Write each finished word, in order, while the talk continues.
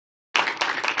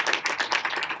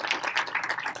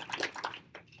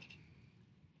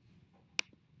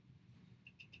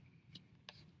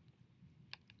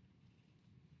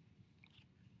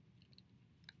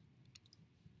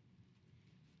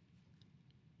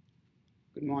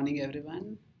Good morning,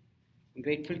 everyone. I'm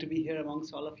grateful to be here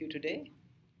amongst all of you today.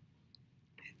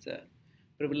 It's a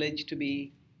privilege to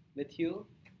be with you,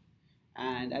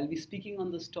 and I'll be speaking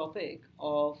on this topic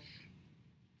of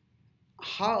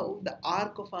how the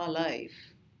arc of our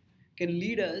life can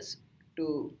lead us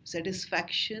to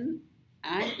satisfaction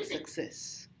and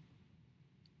success.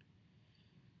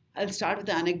 I'll start with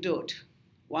an anecdote.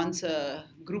 Once a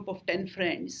group of 10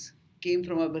 friends came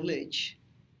from a village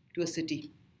to a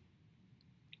city,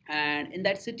 and in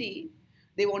that city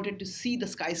they wanted to see the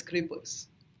skyscrapers,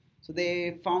 so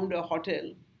they found a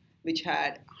hotel which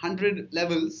had 100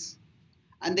 levels,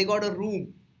 and they got a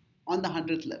room on the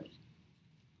 100th level.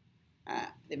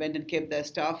 They went and kept their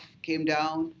stuff, came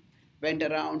down, went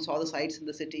around, saw the sights in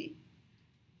the city,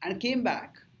 and came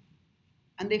back,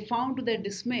 and they found to their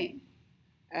dismay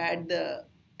that the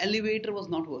elevator was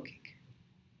not working.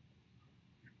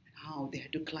 Now they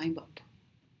had to climb up.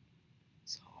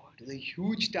 It was a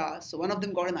huge task. So one of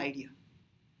them got an idea.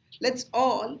 Let's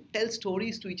all tell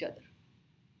stories to each other.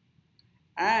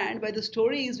 And by the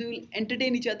stories, we will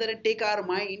entertain each other and take our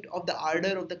mind of the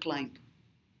ardor of the climb.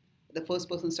 The first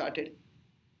person started.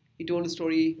 He told a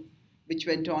story which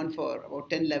went on for about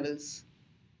 10 levels.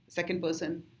 The second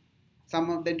person,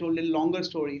 some of them told little longer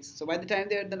stories. So by the time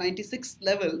they were at the 96th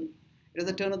level, it was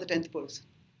the turn of the 10th person.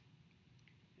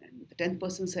 And the 10th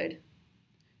person said,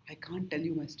 I can't tell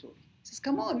you my story. He says,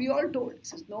 come on, we all told. He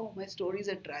says, no, my story is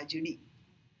a tragedy.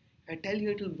 If I tell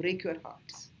you, it will break your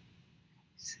hearts.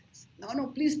 He says, no,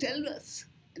 please tell us.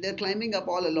 And they're climbing up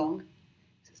all along.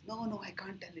 He says, no, I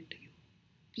can't tell it to you.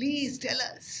 Please tell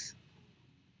us.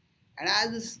 And as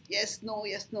this yes, no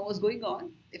was going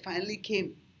on, they finally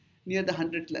came near the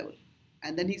 100th level.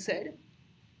 And then he said,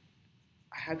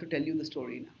 I have to tell you the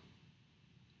story now.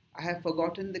 I have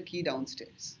forgotten the key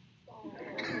downstairs.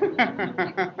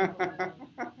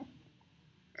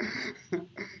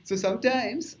 So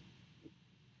sometimes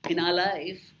in our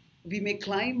life, we may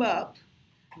climb up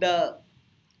the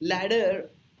ladder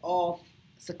of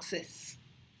success.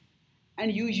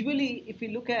 And usually, if we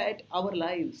look at our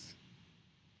lives,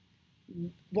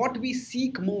 what we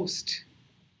seek most,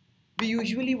 we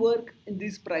usually work in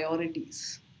these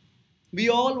priorities. We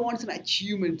all want some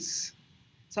achievements,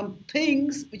 some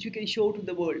things which we can show to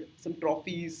the world, some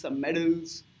trophies, some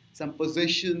medals, some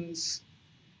possessions.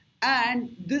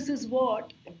 And this is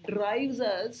what drives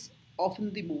us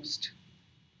often the most.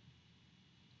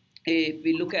 If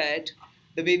we look at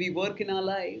the way we work in our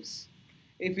lives,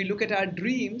 if we look at our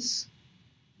dreams,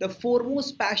 the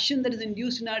foremost passion that is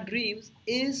induced in our dreams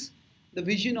is the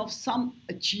vision of some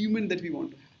achievement that we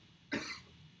want to have.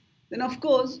 Then of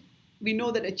course, we know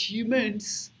that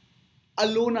achievements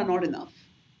alone are not enough.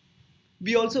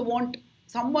 We also want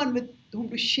someone with whom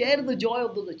to share the joy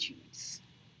of those achievements.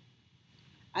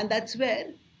 And that's where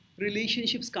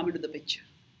relationships come into the picture.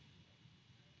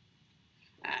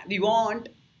 We want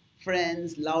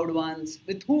friends, loved ones,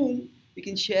 with whom we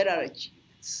can share our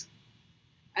achievements.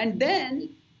 And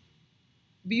then,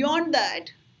 beyond that,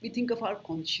 we think of our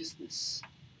consciousness.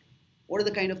 What are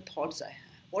the kind of thoughts I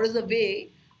have? What is the way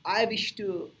I wish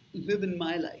to live in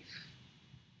my life?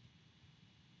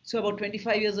 So about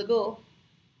 25 years ago,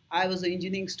 I was an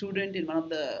engineering student in one of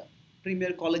the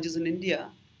premier colleges in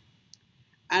India.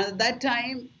 And at that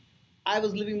time, I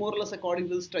was living more or less according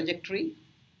to this trajectory.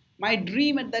 My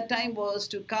dream at that time was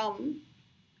to come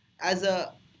as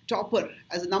a topper,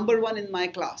 as a number one in my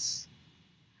class.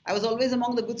 I was always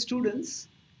among the good students,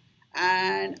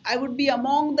 and I would be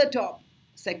among the top,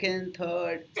 second,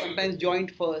 third, sometimes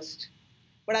joint first,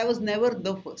 but I was never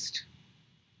the first.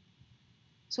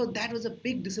 So that was a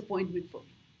big disappointment for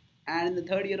me. And in the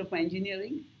third year of my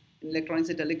engineering, in electronics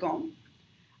and telecom,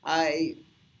 I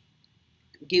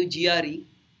gave GRE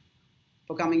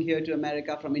for coming here to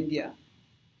America from India.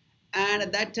 And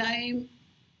at that time,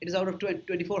 it is out of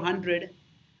 2400,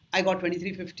 I got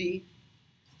 2350.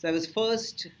 So I was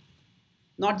first,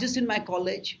 not just in my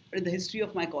college, but in the history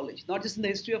of my college. Not just in the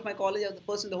history of my college, I was the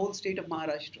first in the whole state of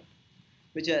Maharashtra,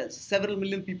 which has several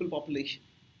million people population.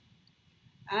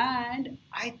 And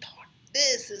I thought,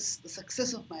 this is the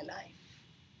success of my life.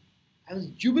 I was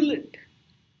jubilant.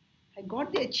 I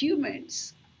got the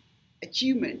achievement,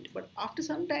 but after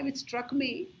some time it struck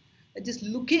me that just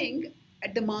looking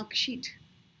at the mark sheet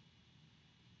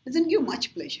doesn't give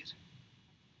much pleasure.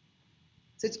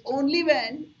 So it's only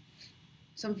when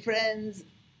some friends,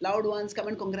 loved ones come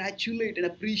and congratulate and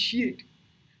appreciate,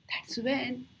 that's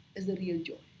when is the real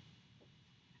joy.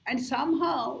 And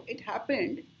somehow it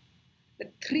happened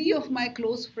that 3 of my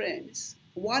close friends,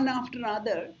 one after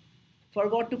another,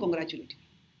 forgot to congratulate me.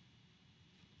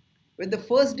 When the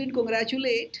first didn't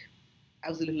congratulate, I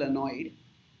was a little annoyed.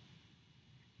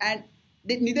 And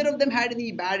neither of them had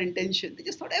any bad intention. They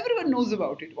just thought everyone knows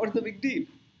about it. What's the big deal?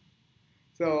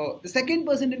 So the second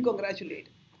person didn't congratulate.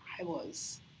 I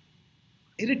was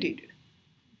irritated.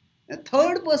 The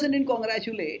third person didn't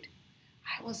congratulate.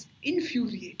 I was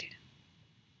infuriated.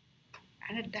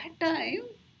 And at that time,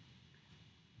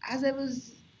 as I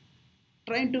was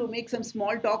trying to make some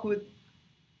small talk with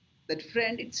that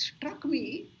friend, it struck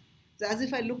me as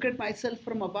if I looked at myself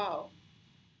from above.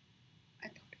 I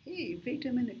thought, hey, wait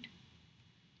a minute.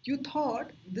 You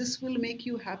thought this will make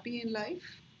you happy in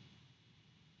life?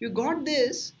 You got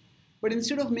this, but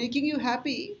instead of making you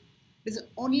happy, it has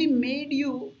only made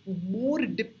you more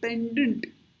dependent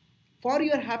for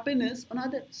your happiness on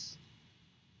others.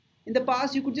 In the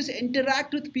past, you could just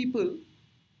interact with people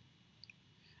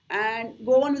and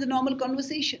go on with a normal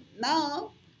conversation.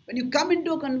 Now, when you come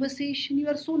into a conversation, you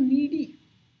are so needy.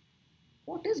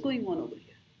 What is going on over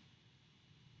here?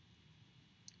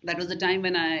 That was the time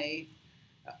when I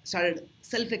started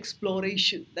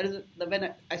self-exploration. That is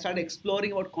when I started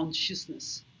exploring about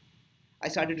consciousness. I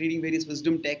started reading various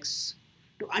wisdom texts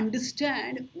to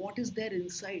understand what is there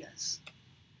inside us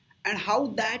and how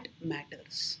that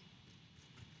matters.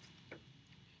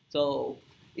 So,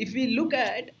 if we look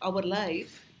at our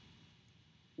life,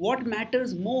 what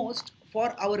matters most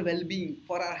for our well-being,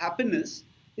 for our happiness,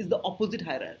 is the opposite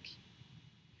hierarchy.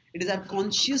 It is our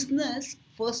consciousness,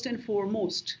 first and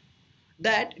foremost,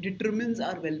 that determines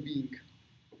our well-being.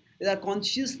 It is our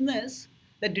consciousness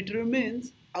that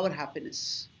determines our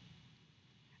happiness.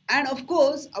 And of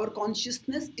course, our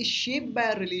consciousness is shaped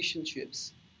by our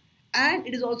relationships. And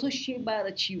it is also shaped by our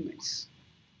achievements.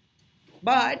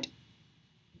 But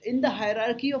in the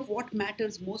hierarchy of what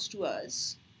matters most to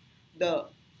us, the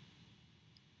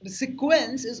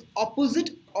sequence is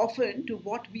opposite often to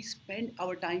what we spend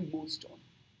our time most on.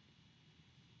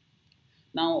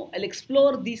 Now, I'll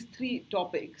explore these three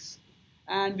topics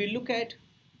and we'll look at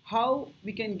how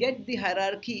we can get the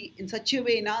hierarchy in such a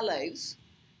way in our lives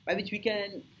by which we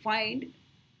can find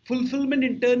fulfillment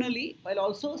internally while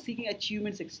also seeking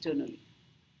achievements externally.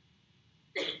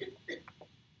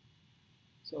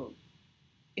 So,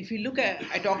 if you look at,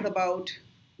 I talked about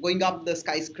going up the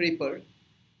skyscraper,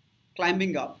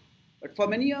 climbing up. But for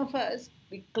many of us,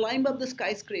 we climb up the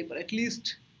skyscraper. At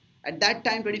least at that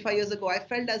time, 25 years ago, I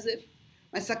felt as if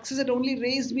my success had only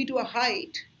raised me to a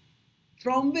height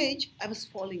from which I was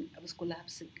falling, I was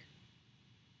collapsing.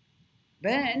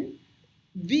 When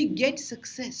we get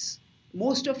success,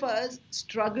 most of us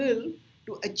struggle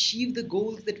to achieve the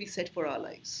goals that we set for our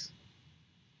lives.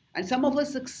 And some of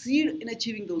us succeed in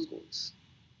achieving those goals.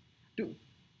 To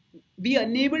be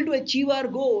unable to achieve our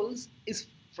goals is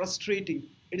frustrating,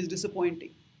 it is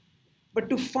disappointing. But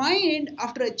to find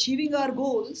after achieving our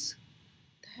goals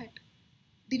that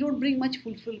they don't bring much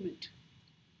fulfillment,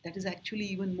 that is actually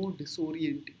even more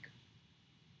disorienting.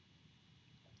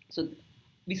 So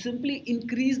we simply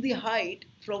increase the height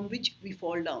from which we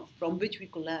fall down, from which we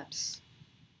collapse.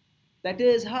 That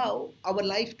is how our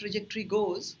life trajectory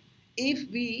goes if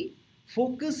we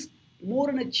focus more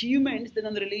on achievements than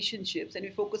on the relationships, and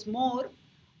we focus more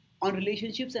on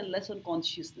relationships and less on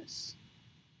consciousness.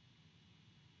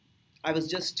 I was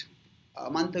just a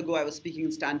month ago, I was speaking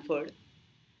in Stanford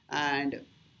and I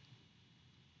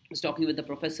was talking with the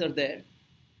professor there,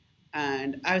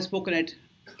 and I have spoken at,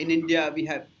 in India, we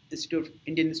have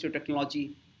Indian Institute of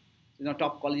Technology,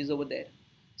 top colleges over there.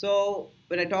 So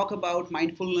when I talk about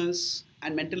mindfulness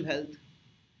and mental health,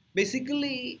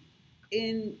 basically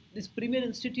in these premier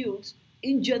institutes,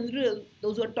 in general,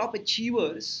 those who are top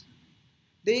achievers,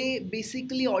 they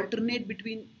basically alternate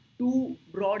between two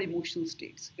broad emotional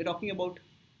states. We're talking about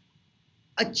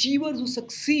achievers who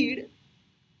succeed.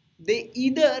 They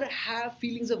either have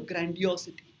feelings of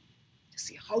grandiosity, just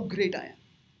see how great I am,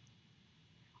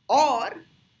 or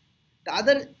the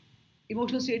other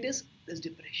emotional state is this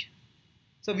depression.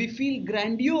 So we feel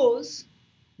grandiose,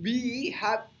 we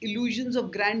have illusions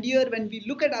of grandeur when we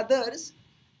look at others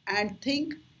and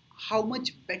think how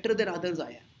much better than others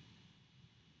I am.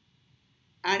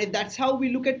 And if that's how we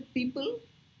look at people,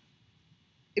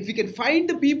 if we can find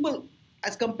the people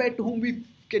as compared to whom we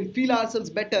can feel ourselves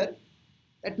better,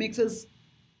 that makes us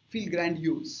feel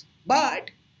grandiose. But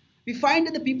we find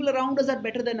that the people around us are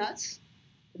better than us,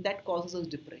 and that causes us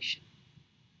depression.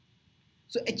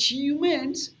 So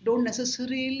achievements don't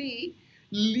necessarily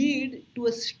lead to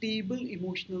a stable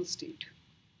emotional state.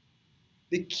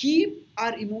 They keep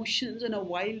our emotions on a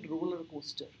wild roller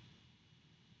coaster.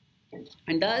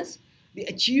 And thus, the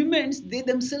achievements, they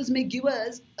themselves may give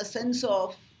us a sense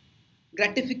of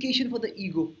gratification for the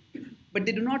ego, but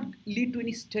they do not lead to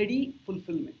any steady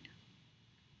fulfillment.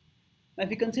 Now, if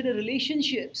we consider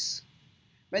relationships,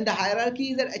 When the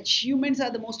hierarchy is that achievements are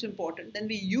the most important, then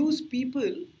we use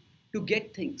people to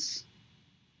get things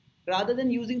rather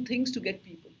than using things to get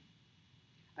people.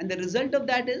 And the result of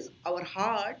that is our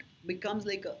heart becomes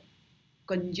like a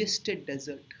congested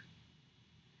desert.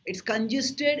 It's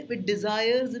congested with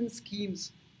desires and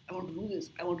schemes. I want to do this,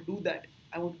 I want to do that,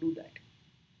 I want to do that.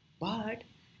 But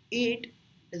it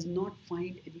does not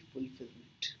find any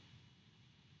fulfillment.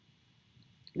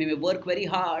 We may work very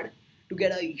hard to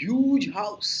get a huge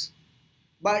house,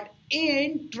 but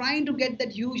in trying to get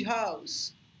that huge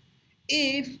house,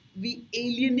 if we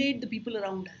alienate the people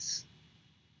around us,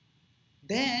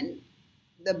 then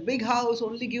the big house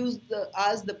only gives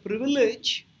us the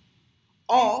privilege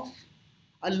of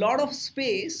a lot of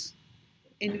space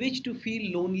in which to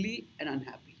feel lonely and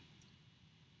unhappy.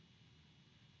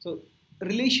 So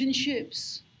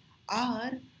relationships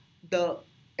are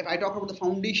if I talk about the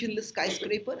foundationless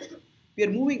skyscraper, we are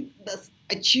moving, the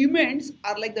achievements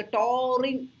are like the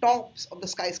towering tops of the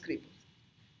skyscraper.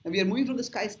 Now we are moving from the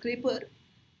skyscraper,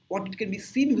 what it can be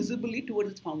seen visibly,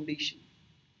 towards its foundation.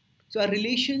 So our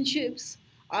relationships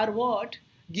are what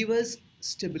give us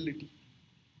stability.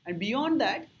 And beyond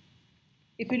that,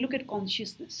 if we look at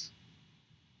consciousness,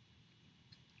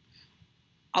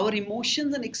 our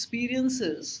emotions and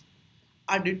experiences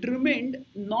are determined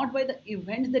not by the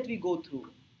events that we go through,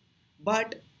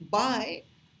 but by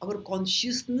our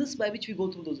consciousness by which we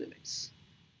go through those events.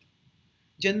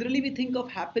 Generally, we think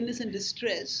of happiness and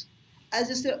distress as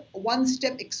just a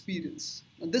one-step experience.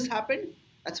 Now, this happened,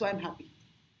 that's why I'm happy.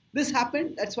 This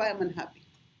happened, that's why I'm unhappy.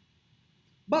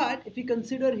 But if we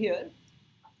consider here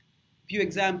a few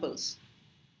examples,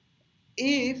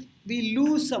 if we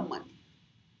lose some money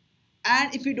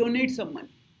and if we donate some money,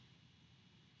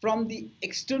 from the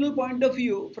external point of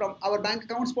view, from our bank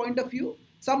account's point of view,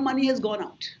 some money has gone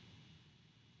out.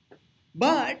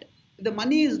 But if the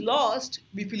money is lost,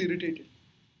 we feel irritated.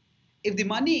 If the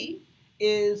money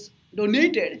is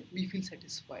donated, we feel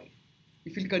satisfied.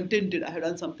 We feel contented, I have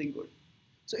done something good.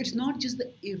 So it's not just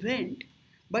the event,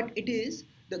 but it is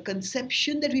the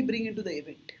conception that we bring into the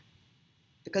event.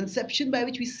 The conception by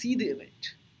which we see the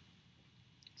event.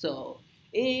 So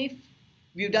if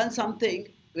we've done something,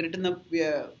 we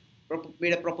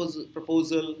made a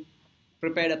proposal,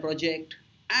 prepared a project,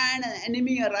 and an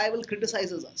enemy, a rival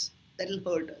criticizes us, that will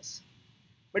hurt us.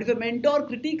 But if a mentor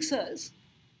critiques us,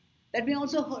 that may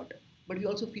also hurt, but we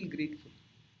also feel grateful.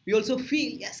 We also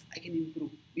feel, yes, I can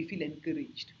improve. We feel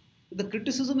encouraged. The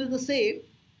criticism is the same,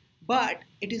 but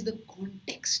it is the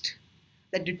context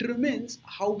that determines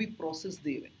how we process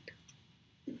the event.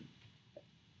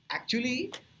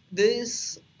 Actually,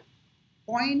 this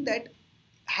point that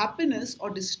happiness or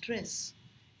distress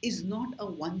is not a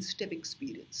one-step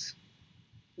experience.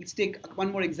 Let's take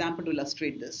one more example to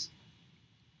illustrate this.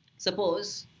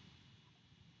 Suppose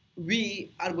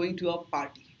we are going to a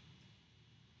party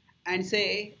and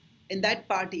say in that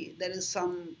party there is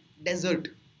some dessert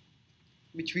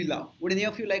which we love. Would any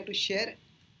of you like to share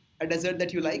a dessert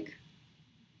that you like?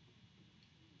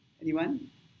 Anyone?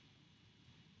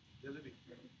 Jalebi.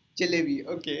 Jalebi,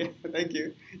 okay, thank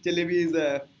you. Jalebi is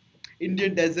a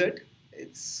Indian dessert.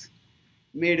 It's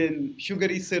made in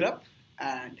sugary syrup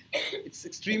and it's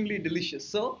extremely delicious.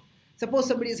 So, suppose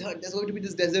somebody has heard there's going to be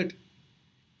this dessert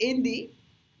in the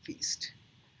feast,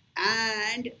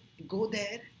 and go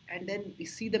there and then we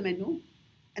see the menu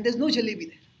and there's no jalebi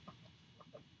there.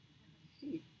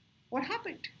 Hey, what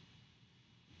happened?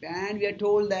 And we are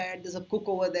told that there's a cook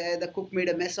over there, the cook made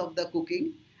a mess of the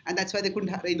cooking and that's why they couldn't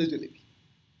arrange the jalebi.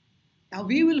 Now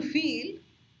we will feel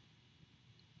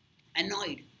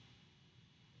annoyed,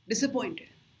 disappointed.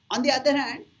 On the other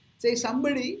hand, say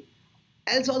somebody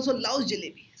else also loves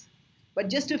jalebis, but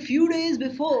just a few days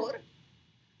before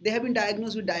they have been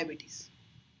diagnosed with diabetes.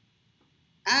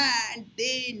 And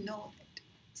they know that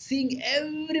seeing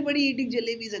everybody eating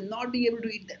jalebis and not being able to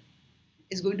eat them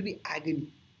is going to be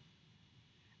agony.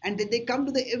 And then they come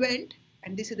to the event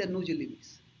and they say there are no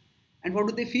jalebis. And what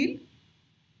do they feel?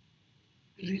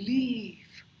 Relief.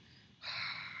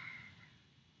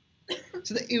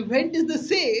 So the event is the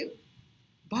same,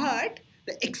 but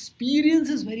the experience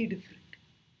is very different.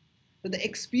 So the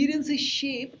experience is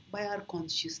shaped by our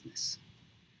consciousness.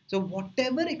 So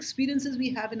whatever experiences we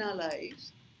have in our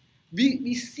lives,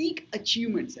 we seek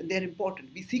achievements and they're important.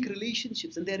 We seek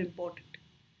relationships and they're important.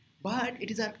 But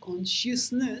it is our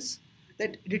consciousness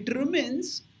that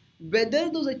determines whether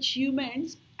those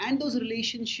achievements and those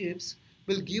relationships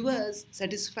will give us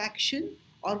satisfaction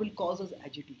or will cause us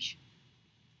agitation.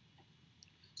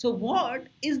 So what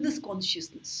is this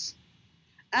consciousness?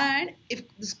 And if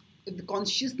the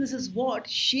consciousness is what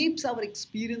shapes our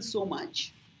experience so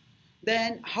much,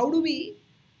 then how do we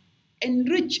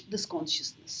enrich this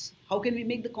consciousness? How can we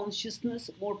make the consciousness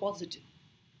more positive?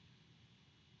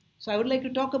 So I would like to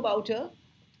talk about a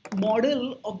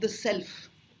model of the self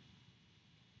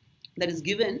that is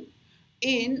given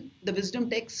in the wisdom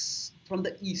texts from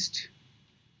the East.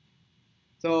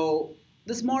 So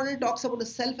this model talks about the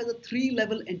self as a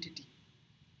three-level entity: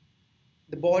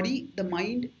 the body, the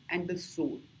mind, and the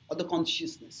soul, or the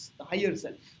consciousness, the higher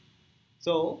self.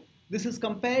 So this is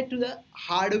compared to the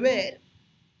hardware,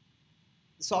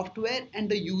 software, and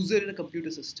the user in a computer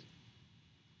system.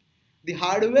 The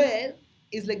hardware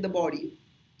is like the body,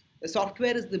 the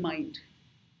software is the mind,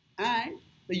 and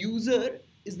the user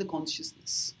is the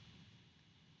consciousness.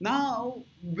 Now,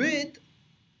 with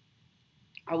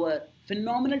our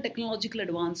phenomenal technological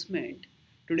advancement,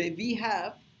 today we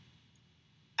have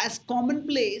as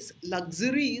commonplace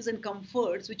luxuries and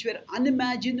comforts which were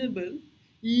unimaginable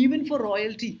even for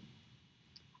royalty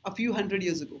a few hundred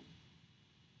years ago.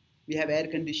 We have air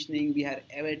conditioning, we have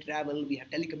air travel, we have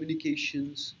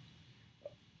telecommunications.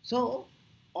 So,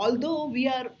 although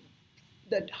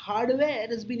that hardware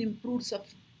has been improved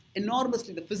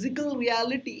enormously, the physical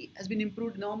reality has been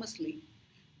improved enormously,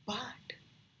 but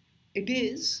it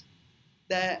is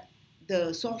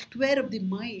the software of the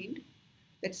mind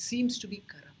that seems to be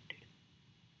corrupted.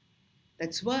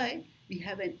 That's why we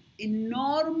have an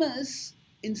enormous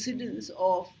incidence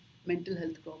of mental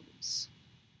health problems.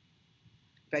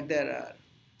 In fact, there are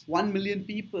 1 million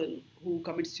people who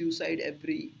commit suicide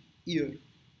every year,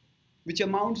 which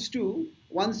amounts to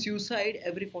one suicide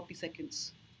every 40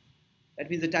 seconds. That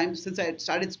means the time since I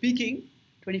started speaking,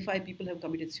 25 people have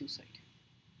committed suicide.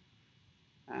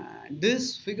 And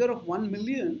this figure of 1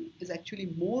 million is actually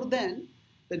more than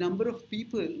the number of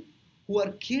people who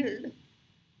are killed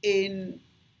in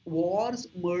wars,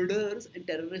 murders, and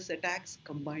terrorist attacks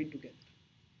combined together.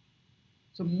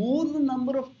 So more than the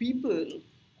number of people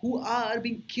who are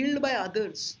being killed by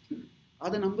others are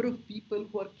the number of people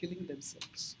who are killing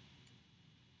themselves.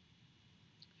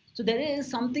 So there is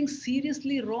something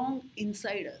seriously wrong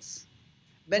inside us.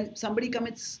 When somebody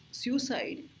commits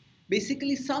suicide,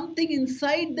 basically something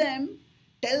inside them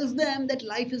tells them that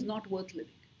life is not worth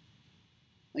living.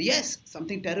 Now, yes,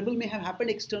 something terrible may have happened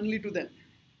externally to them,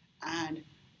 and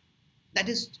that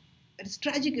is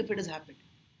tragic if it has happened.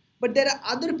 But there are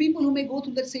other people who may go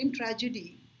through that same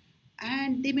tragedy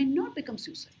and they may not become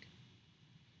suicidal.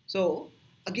 So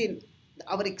again,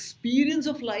 our experience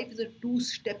of life is a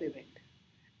two-step event.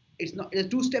 It's a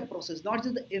two-step process, not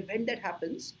just the event that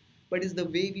happens, but it's the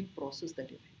way we process that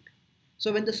event.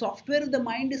 So when the software of the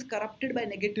mind is corrupted by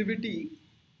negativity,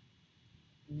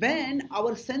 when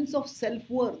our sense of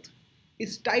self-worth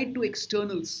is tied to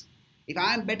externals, if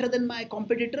I am better than my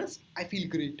competitors, I feel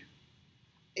great.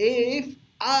 If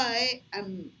I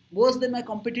am worse than my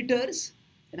competitors,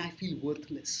 then I feel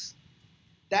worthless.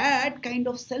 That kind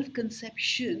of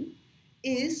self-conception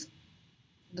is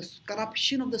the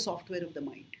corruption of the software of the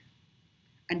mind.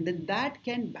 And then that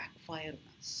can backfire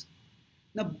on us.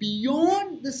 Now,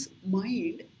 beyond this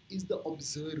mind is the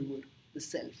observer, the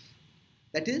self.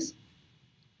 That is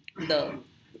the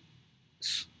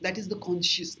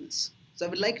consciousness. So I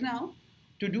would like now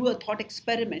to do a thought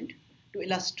experiment to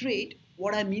illustrate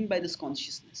what I mean by this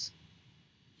consciousness.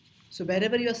 So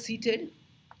wherever you are seated,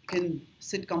 you can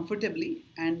sit comfortably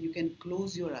and you can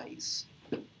close your eyes.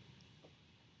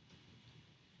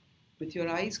 With your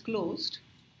eyes closed,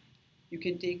 you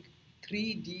can take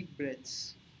 3 deep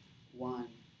breaths. 1,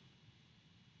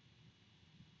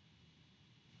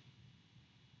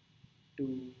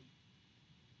 2,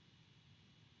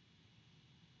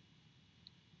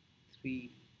 3.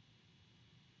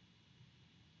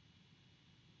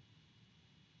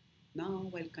 Now,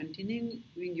 while continuing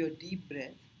your deep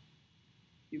breath,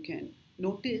 you can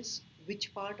notice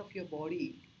which part of your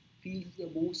body feels the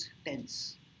most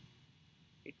tense.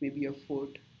 It may be your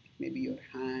foot, it may be your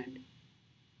hand,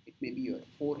 it may be your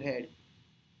forehead.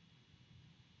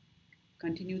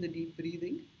 Continue the deep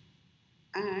breathing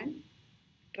and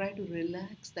try to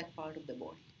relax that part of the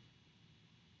body.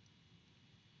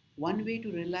 One way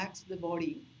to relax the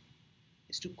body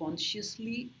is to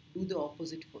consciously do the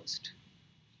opposite first.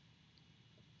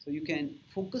 So you can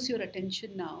focus your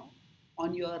attention now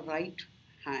on your right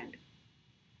hand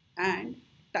and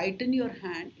tighten your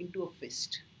hand into a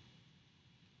fist.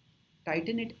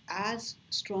 Tighten it as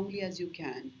strongly as you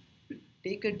can.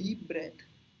 Take a deep breath,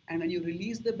 and when you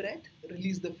release the breath,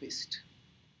 release the fist.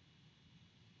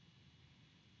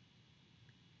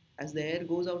 As the air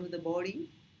goes out of the body,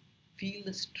 feel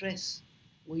the stress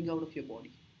going out of your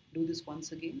body. Do this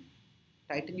once again.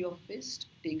 Tighten your fist,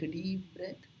 take a deep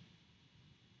breath.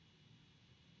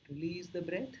 Release the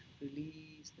breath,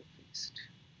 release the fist.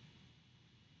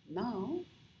 Now,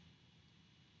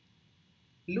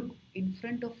 look in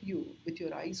front of you with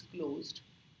your eyes closed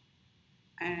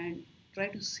and try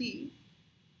to see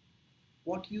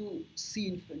what you see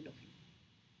in front of you.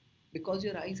 Because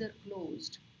your eyes are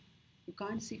closed, you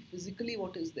can't see physically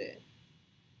what is there,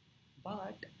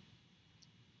 but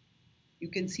you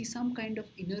can see some kind of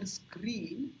inner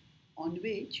screen on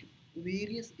which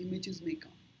various images may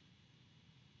come.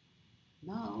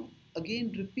 Now,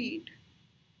 again repeat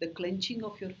the clenching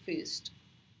of your fist,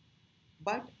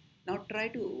 but now try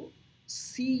to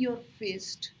see your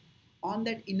fist on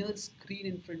that inner screen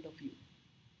in front of you.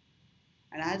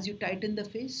 And as you tighten the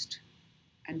fist,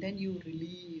 and then you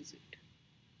release it,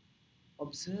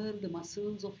 observe the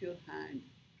muscles of your hand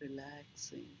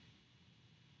relaxing.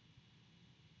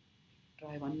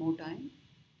 Try one more time.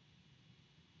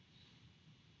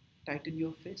 Tighten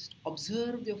your fist.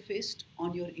 Observe your fist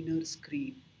on your inner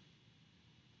screen.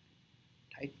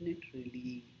 Tighten it,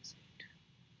 release it.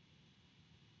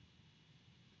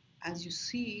 As you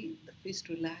see the fist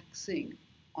relaxing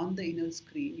on the inner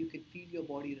screen, you can feel your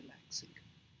body relaxing.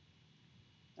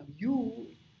 Now you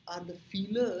are the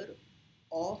feeler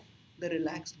of the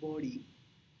relaxed body,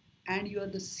 and you are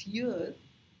the seer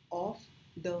of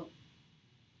the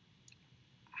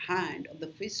hand, of the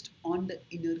fist on the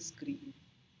inner screen.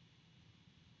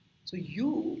 So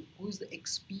you, who is the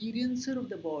experiencer of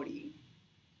the body,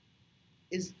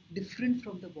 is different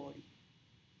from the body.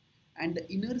 And the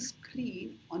inner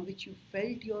screen on which you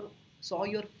saw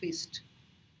your fist,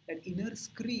 that inner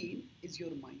screen is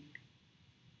your mind.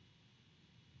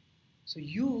 So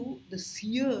you, the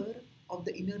seer of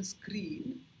the inner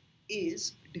screen,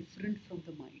 is different from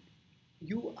the mind.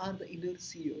 You are the inner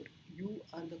seer. You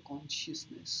are the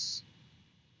consciousness.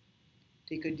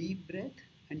 Take a deep breath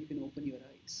and you can open your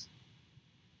eyes.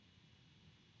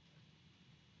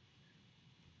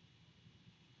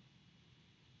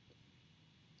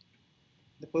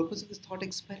 The purpose of this thought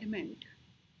experiment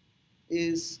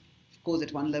is, of course,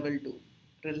 at one level to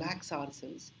relax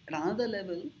ourselves. At another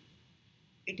level,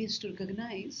 it is to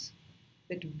recognize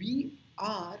that we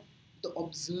are the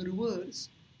observers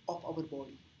of our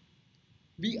body.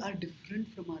 We are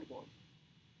different from our body.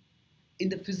 In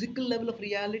the physical level of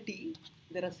reality,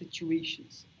 there are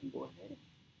situations. And go ahead.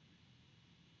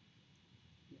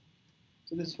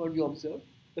 So this is what we observe.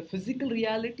 The physical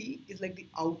reality is like the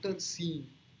outer scene.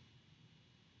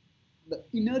 The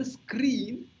inner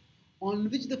screen on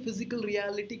which the physical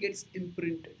reality gets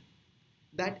imprinted.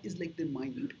 That is like the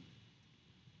mind.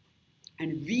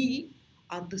 And we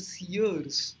are the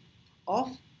seers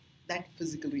of that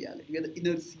physical reality. We are the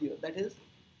inner seer. That is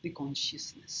the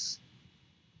consciousness.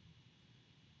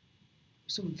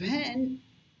 So when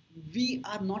we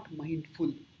are not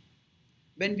mindful,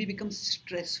 when we become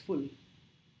stressful,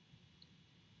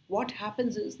 what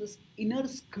happens is this inner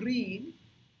screen,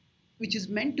 which is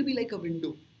meant to be like a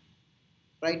window.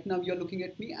 Right now you're looking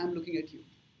at me, I'm looking at you.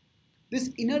 This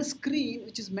inner screen,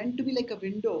 which is meant to be like a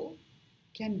window,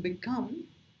 can become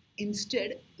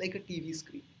instead like a TV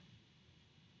screen.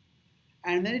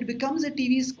 And when it becomes a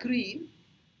TV screen,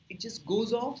 it just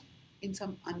goes off in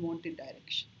some unwanted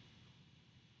direction.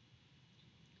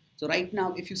 So right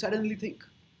now, if you suddenly think,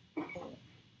 oh,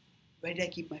 where did I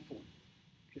keep my phone?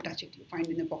 You touch it, you find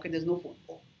in your pocket there's no phone.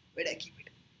 Oh, where did I keep it?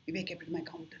 Maybe I kept it in my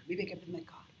counter, maybe I kept it in my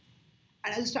car.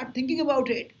 And as you start thinking about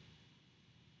it,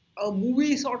 a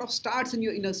movie sort of starts in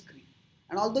your inner screen.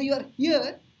 And although you are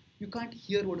here, you can't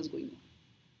hear what is going on.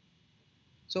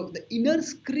 So the inner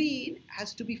screen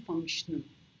has to be functional.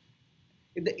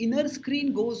 If the inner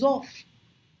screen goes off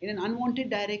in an unwanted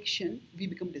direction, we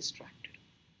become distracted.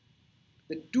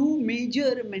 The two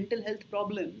major mental health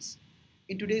problems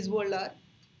in today's world are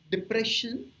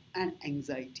depression and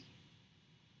anxiety.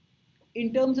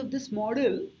 In terms of this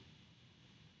model,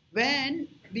 when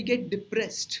we get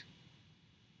depressed,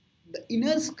 the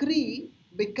inner screen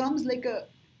becomes like a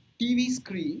TV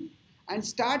screen and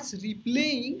starts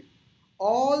replaying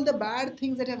all the bad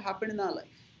things that have happened in our life.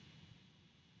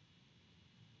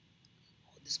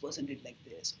 Oh, this person did like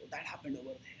this. Oh, that happened over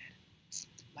there.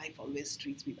 Life always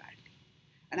treats me badly.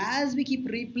 And as we keep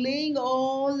replaying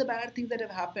all the bad things that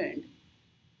have happened,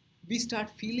 we start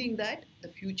feeling that the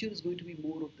future is going to be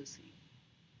more of the same.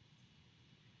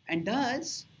 And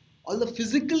thus, although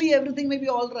physically everything may be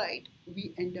all right,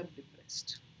 we end up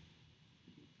depressed.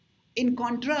 In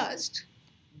contrast,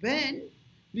 when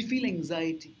we feel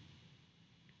anxiety,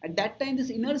 at that time this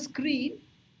inner screen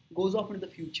goes off into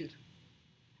the future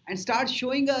and starts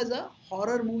showing us a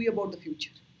horror movie about the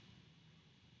future.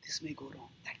 This may go wrong,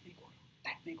 that may go wrong,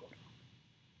 that may go wrong.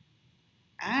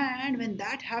 And when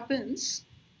that happens,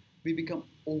 we become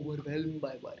overwhelmed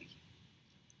by worry.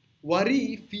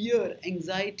 Worry, fear,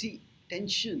 anxiety,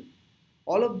 tension,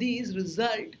 all of these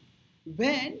result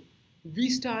when we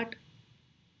start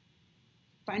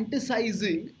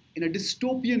fantasizing in a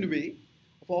dystopian way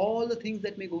of all the things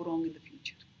that may go wrong in the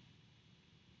future.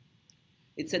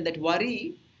 It said that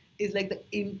worry is like the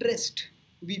interest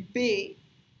we pay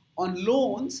on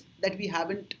loans that we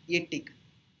haven't yet taken.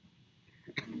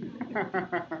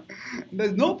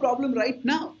 There's no problem right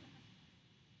now,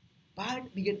 but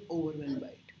we get overwhelmed by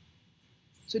it.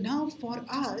 So now for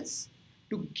us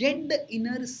to get the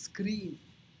inner screen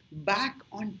back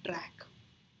on track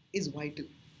is vital.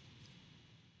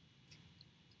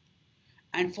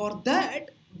 And for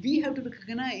that, we have to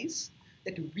recognize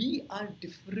that we are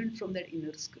different from that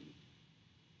inner screen.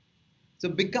 So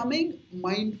becoming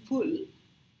mindful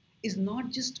is not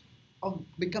just of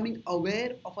becoming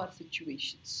aware of our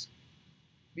situations.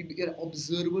 We are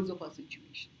observers of our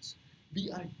situations.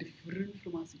 We are different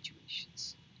from our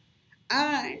situations.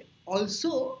 And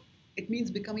also, it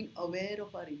means becoming aware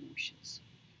of our emotions.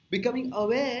 Becoming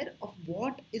aware of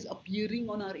what is appearing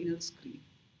on our inner screen.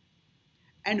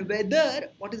 And whether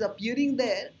what is appearing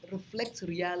there reflects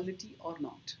reality or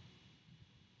not.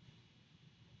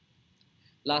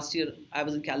 Last year, I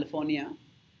was in California.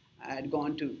 I had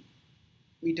gone to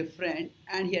meet a friend,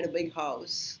 and he had a big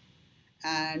house.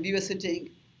 And we were sitting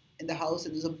in the house,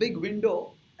 and there was a big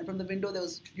window, and from the window there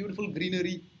was beautiful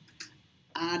greenery,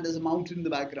 and there's a mountain in the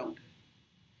background.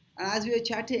 And as we were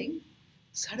chatting,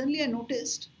 suddenly I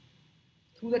noticed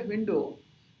through that window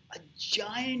a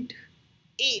giant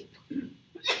ape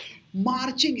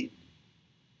marching in.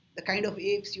 The kind of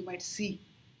apes you might see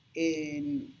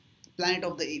in Planet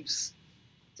of the Apes.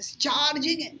 Just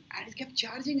charging in, and it kept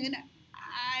charging in, and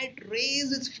it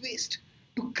raised its fist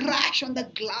to crash on the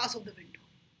glass of the window.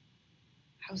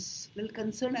 I was a little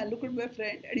concerned. I looked at my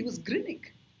friend, and he was grinning.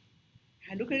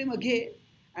 I looked at him again.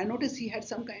 I noticed he had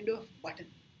some kind of button,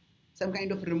 some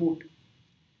kind of remote.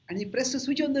 And he pressed a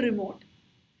switch on the remote,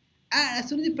 and as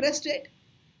soon as he pressed it,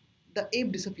 the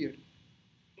ape disappeared.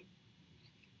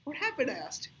 What happened? I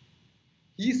asked.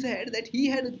 He said that he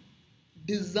had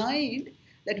designed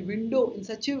that window in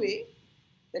such a way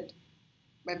that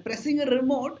by pressing a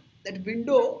remote, that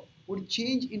window would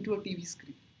change into a TV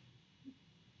screen.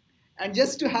 And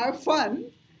just to have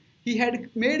fun, he had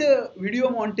made a video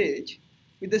montage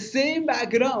with the same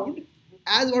background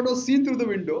as what was seen through the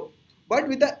window, but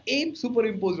with the ape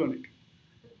superimposed on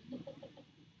it.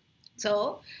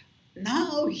 So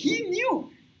now he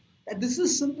knew that this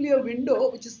is simply a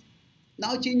window which is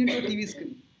now changed into a TV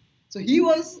screen. So he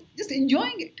was just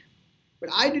enjoying it. But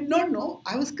I did not know,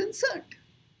 I was concerned.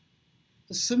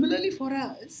 So similarly for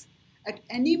us, at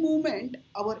any moment,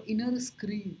 our inner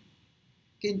screen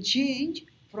can change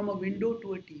from a window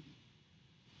to a TV.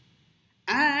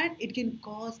 And it can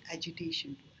cause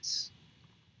agitation to us.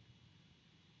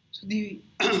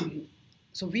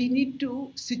 So we need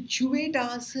to situate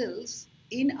ourselves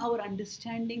in our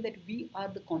understanding that we are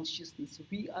the consciousness,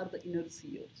 we are the inner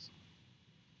seers.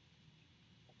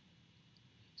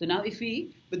 So now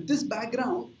with this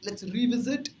background, let's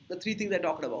revisit the three things I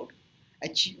talked about.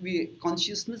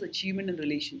 Consciousness, achievement, and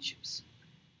relationships.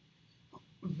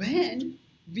 When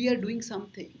we are doing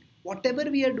something, whatever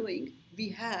we are doing, we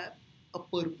have a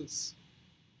purpose.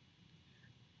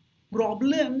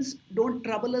 Problems don't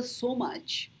trouble us so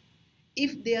much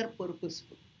if they are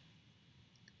purposeful.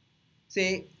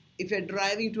 Say, if you're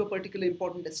driving to a particular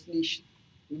important destination,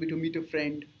 maybe to meet a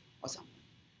friend or someone,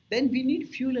 then we need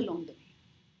fuel along the way.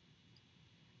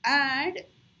 And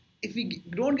if we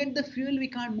don't get the fuel, we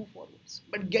can't move forwards.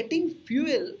 But getting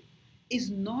fuel is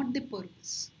not the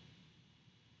purpose.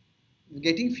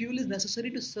 Getting fuel is necessary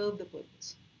to serve the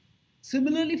purpose.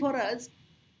 Similarly for us,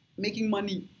 making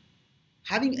money,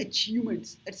 having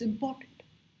achievements, that's important.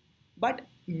 But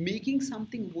making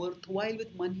something worthwhile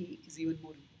with money is even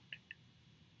more important.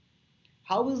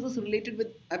 How is this related with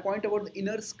my point about the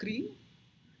inner screen?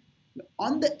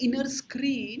 On the inner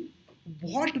screen,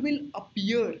 what will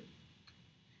appear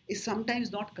is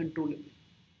sometimes not controllable.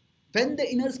 When the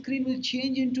inner screen will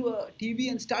change into a TV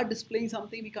and start displaying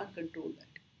something, we can't control that.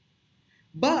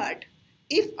 But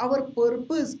if our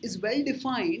purpose is well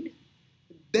defined,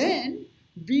 then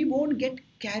we won't get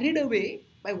carried away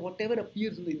by whatever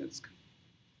appears on the inner screen.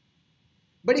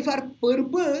 But if our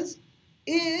purpose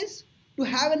is to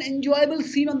have an enjoyable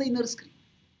scene on the inner screen,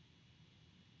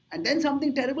 and then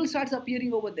something terrible starts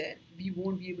appearing over there, we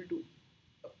won't be able to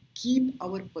keep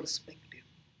our perspective.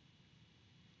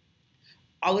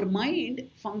 Our mind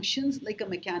functions like a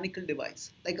mechanical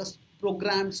device, like a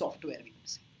programmed software, we can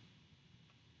say.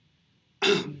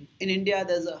 In India,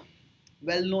 there's a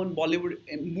well-known Bollywood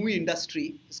movie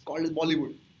industry. It's called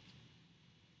Bollywood.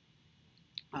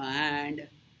 And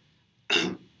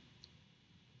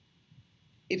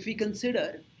if we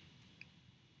consider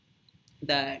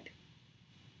that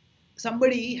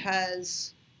somebody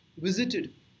has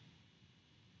visited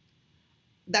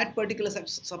that particular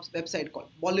website called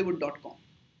Bollywood.com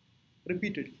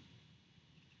repeatedly,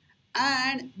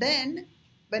 and then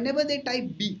whenever they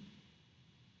type B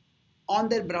on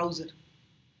their browser,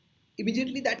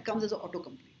 immediately that comes as an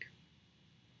autocomplete.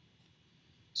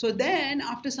 So then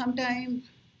after some time,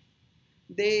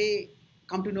 they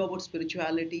come to know about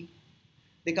spirituality,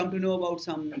 they come to know about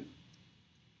some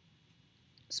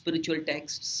spiritual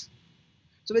texts.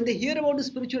 So when they hear about the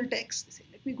spiritual text, they say,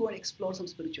 let me go and explore some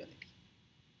spirituality.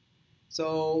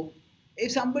 So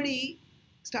if somebody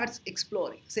starts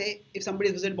exploring, say if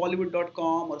somebody visits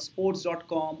Bollywood.com or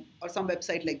sports.com or some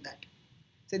website like that,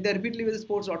 say they repeatedly visit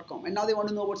sports.com and now they want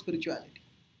to know about spirituality.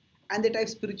 And they type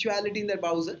spirituality in their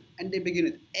browser and they begin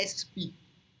with SP.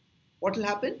 What will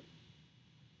happen?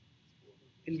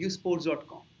 It'll give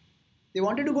sports.com. They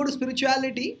wanted to go to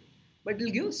spirituality, but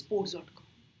it'll give sports.com.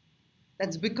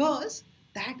 That's because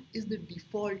that is the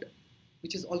default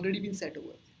which has already been set over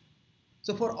there.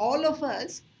 So for all of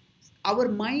us, our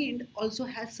mind also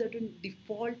has certain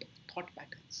default thought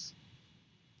patterns.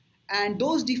 And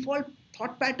those default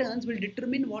thought patterns will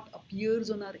determine what appears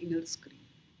on our inner screen.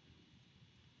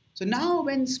 So now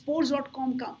when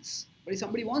sports.com comes, but if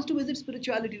somebody wants to visit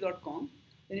spirituality.com,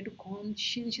 they need to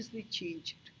conscientiously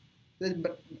change it.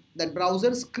 That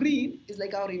browser screen is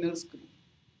like our inner screen.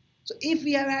 So if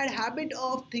we have had a habit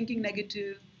of thinking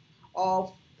negative,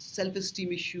 of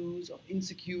self-esteem issues, of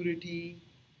insecurity,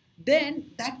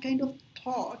 then that kind of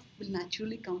thought will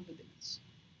naturally come within us.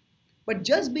 But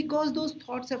just because those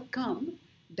thoughts have come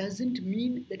doesn't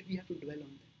mean that we have to dwell on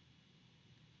them.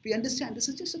 We understand this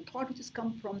is just a thought which has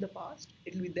come from the past.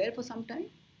 It will be there for some time,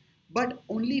 but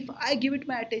only if I give it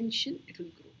my attention, it will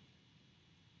grow.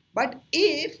 But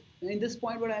if, in this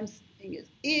point what I'm saying is,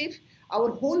 if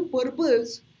our whole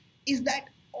purpose is that,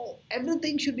 oh,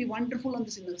 everything should be wonderful on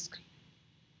this inner screen,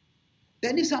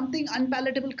 then if something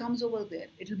unpalatable comes over there,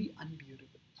 it will be unbearable.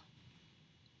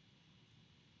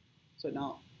 So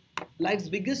now, life's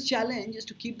biggest challenge is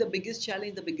to keep the biggest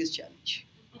challenge the biggest challenge.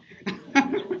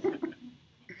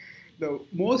 Though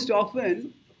most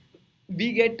often,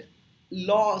 we get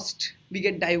lost, we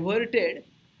get diverted,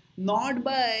 not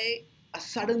by a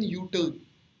sudden U-turn.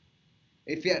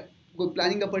 If we are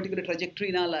planning a particular trajectory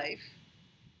in our life,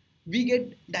 we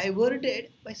get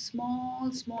diverted by small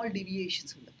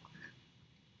deviations from the path.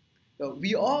 So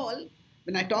we all,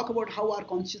 when I talk about how our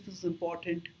consciousness is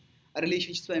important, our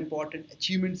relationships are important,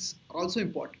 achievements are also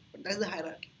important, but that's the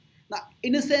hierarchy. Now,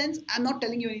 in a sense, I'm not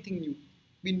telling you anything new.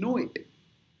 We know it.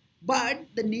 But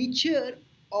the nature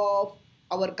of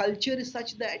our culture is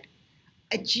such that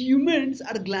achievements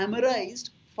are glamorized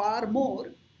far more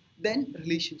than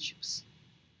relationships.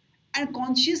 And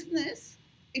consciousness,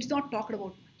 it's not talked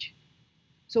about much.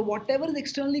 So whatever is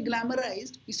externally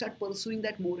glamorized, we start pursuing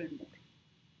that more and more.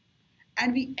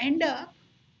 And we end up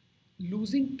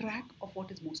losing track of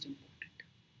what is most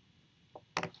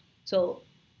important. So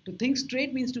to think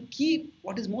straight means to keep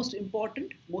what is most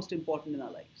important in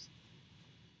our lives.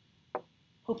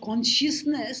 Our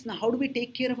consciousness, now how do we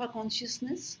take care of our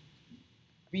consciousness?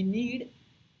 We need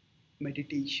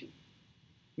meditation.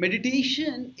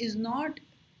 Meditation is not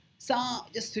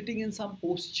just sitting in some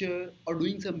posture or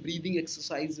doing some breathing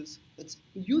exercises. That's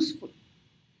useful.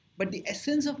 But the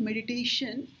essence of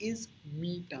meditation is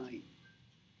me time.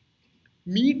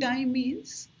 Me time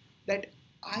means that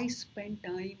I spend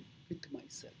time with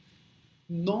myself.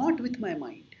 Not with my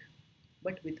mind,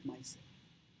 but with myself.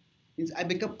 Means I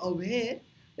become aware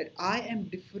that I am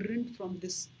different from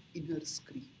this inner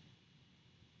screen.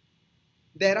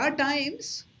 There are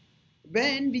times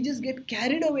when we just get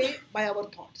carried away by our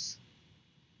thoughts.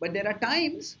 But there are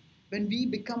times when we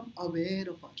become aware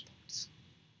of our thoughts.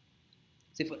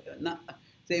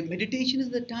 Say meditation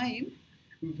is the time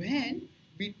when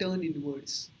we turn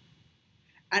inwards.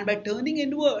 And by turning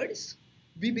inwards,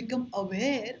 we become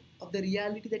aware of the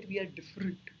reality that we are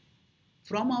different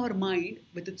from our mind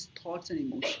with its thoughts and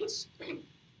emotions.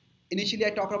 Initially,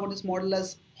 I talked about this model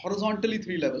as horizontally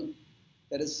 3-level.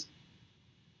 That is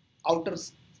outer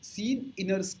scene,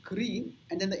 inner screen,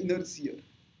 and then the inner seer.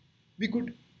 We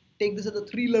could take this as a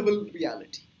 3-level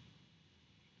reality.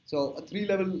 So a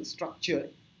 3-level structure.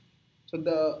 So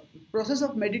the process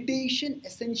of meditation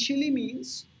essentially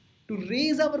means to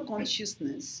raise our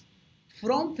consciousness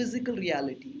from physical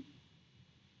reality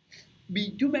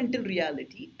to mental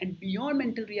reality, and beyond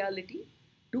mental reality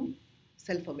to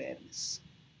self-awareness,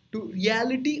 to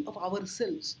reality of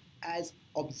ourselves, as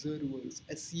observers,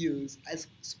 as seers, as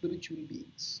spiritual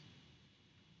beings.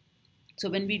 So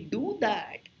when we do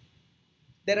that,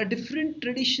 there are different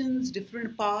traditions,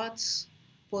 different paths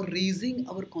for raising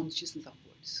our consciousness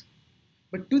upwards.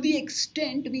 But to the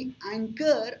extent we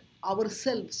anchor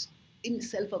ourselves in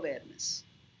self-awareness,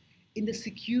 in the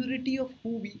security of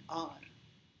who we are,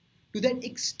 to that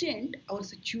extent our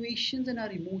situations and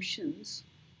our emotions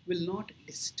will not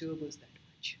disturb us that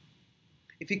much.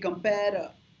 If we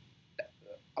compare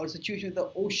our situation with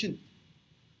the ocean,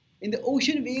 in the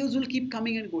ocean waves will keep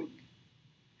coming and going,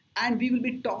 and we will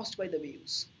be tossed by the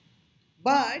waves.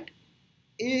 But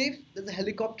if there's a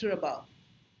helicopter above,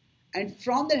 and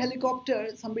from that helicopter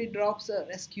somebody drops a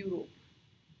rescue rope,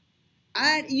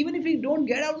 and even if we don't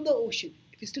get out of the ocean,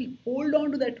 if we still hold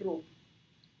on to that rope,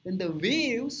 then the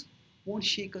waves won't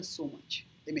shake us so much.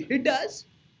 They may hit us,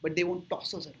 but they won't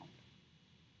toss us around.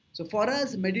 So for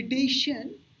us,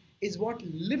 meditation is what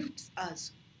lifts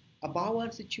us above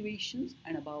our situations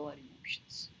and above our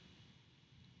emotions.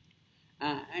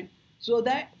 And so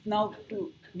that now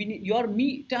your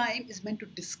me time is meant to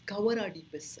discover our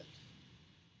deepest self.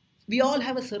 We all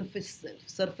have a surface self.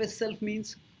 Surface self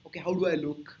means, okay, how do I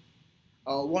look?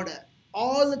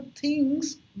 All the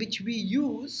things which we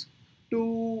use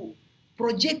to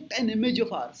project an image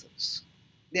of ourselves.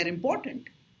 They are important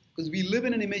because we live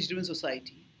in an image-driven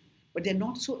society, but they are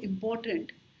not so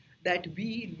important that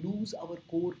we lose our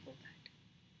core for that.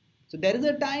 So there is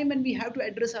a time when we have to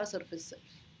address our surface self,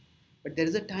 but there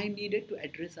is a time needed to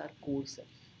address our core self.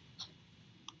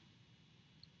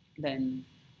 Then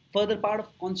further part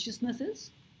of consciousness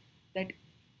is that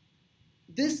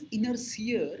this inner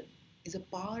seer is a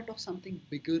part of something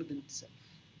bigger than itself.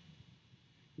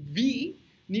 We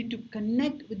need to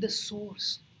connect with the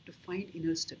source to find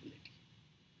inner stability.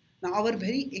 Now our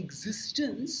very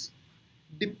existence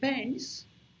depends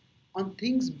on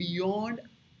things beyond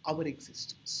our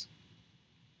existence.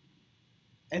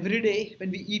 Every day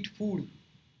when we eat food,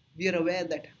 we are aware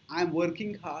that I'm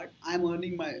working hard, I'm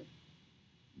earning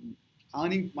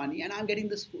money, and I'm getting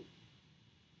this food.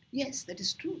 Yes, that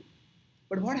is true.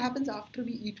 But what happens after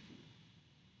we eat food?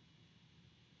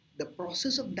 The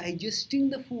process of digesting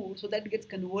the food so that it gets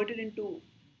converted into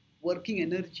working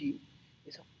energy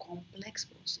is a complex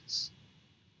process.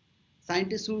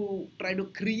 Scientists who try to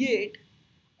create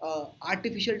an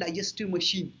artificial digestive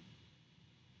machine,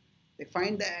 they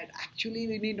find that actually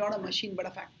we need not a machine but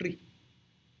a factory.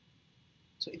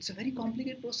 So it's a very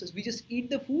complicated process. We just eat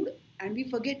the food and we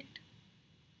forget it.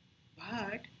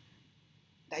 But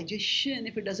digestion,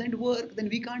 if it doesn't work, then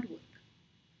we can't work.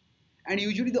 And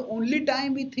usually the only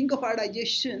time we think of our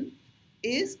digestion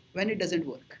is when it doesn't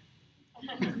work.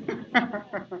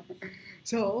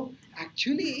 So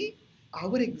actually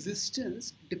our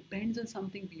existence depends on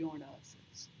something beyond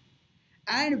ourselves.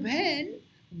 And when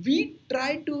we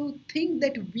try to think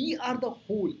that we are the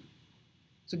whole,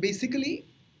 so basically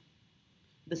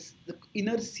the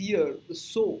inner seer, the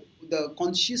soul, the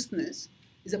consciousness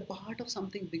is a part of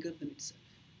something bigger than itself.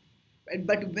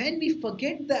 But when we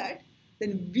forget that,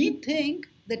 then we think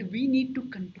that we need to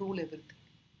control everything.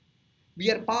 We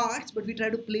are parts, but we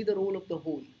try to play the role of the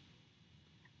whole.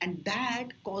 And that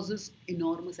causes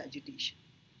enormous agitation.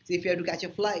 See, if you have to catch a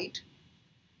flight,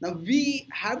 now we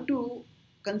have to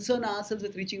concern ourselves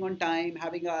with reaching on time,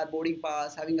 having our boarding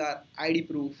pass, having our ID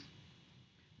proof.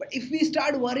 But if we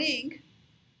start worrying,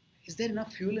 is there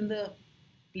enough fuel in the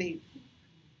plane?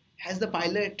 Has the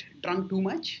pilot drunk too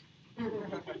much?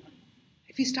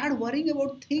 If we start worrying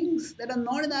about things that are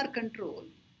not in our control,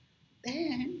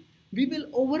 then we will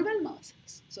overwhelm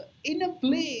ourselves. So in a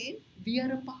plane, we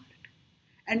are a part.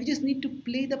 And we just need to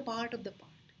play the part of the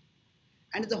part.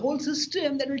 And it's a whole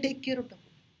system that will take care of the whole.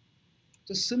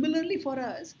 So similarly for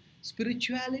us,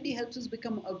 spirituality helps us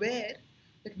become aware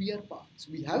that we are parts.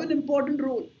 We have an important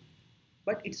role,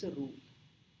 but it's a role.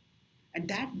 And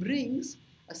that brings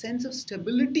a sense of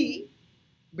stability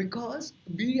because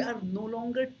we are no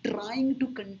longer trying to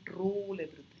control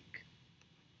everything.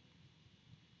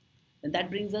 And that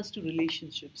brings us to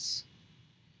relationships.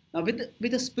 Now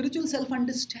with a spiritual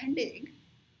self-understanding,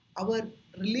 our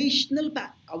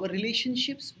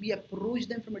relationships, we approach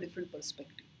them from a different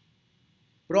perspective.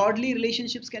 Broadly,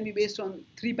 relationships can be based on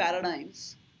three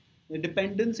paradigms: the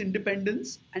dependence,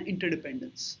 independence, and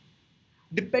interdependence.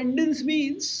 Dependence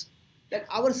means that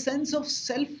our sense of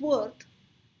self-worth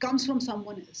comes from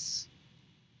someone else.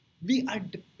 We are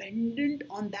dependent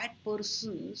on that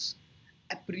person's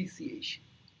appreciation.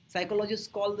 Psychologists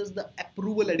call this the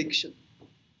approval addiction.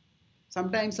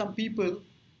 Sometimes some people,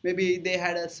 maybe they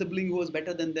had a sibling who was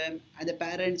better than them, and the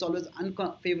parents always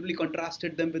unfavorably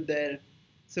contrasted them with their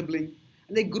sibling.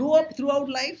 And they grow up throughout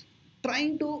life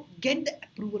trying to get the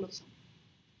approval of someone.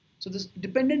 So these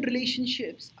dependent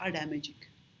relationships are damaging.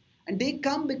 And they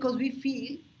come because we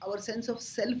feel our sense of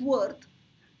self-worth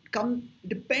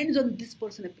depends on this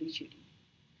person appreciating.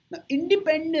 Now,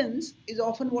 independence is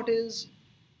often what is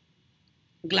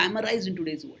glamorized in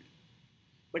today's world.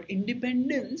 But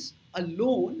independence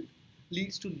alone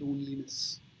leads to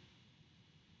loneliness.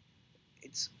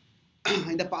 It's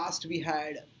in the past we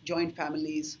had joint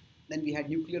families, then we had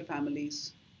nuclear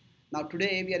families. Now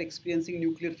today we are experiencing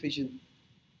nuclear fission.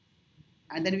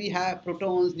 And then we have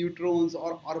protons, neutrons,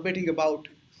 or orbiting about.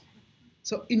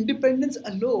 So independence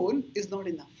alone is not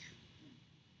enough.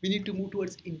 We need to move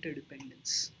towards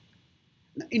interdependence.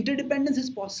 Now, interdependence is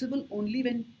possible only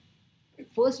when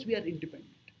first we are independent.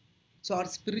 So our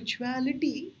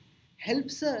spirituality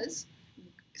helps us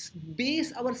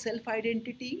base our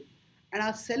self-identity and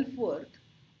our self-worth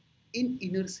in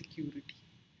inner security.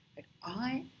 That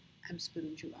I am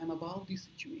spiritual. I am above these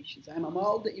situations. I am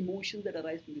above the emotions that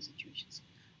arise from these situations.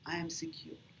 I am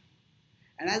secure.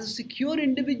 And as a secure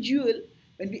individual,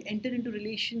 when we enter into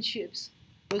relationships,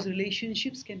 those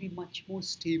relationships can be much more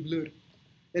stabler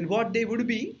than what they would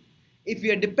be. If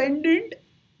we are dependent,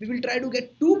 we will try to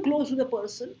get too close to the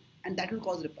person and that will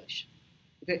cause repulsion.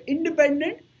 If we are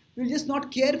independent, we will just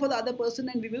not care for the other person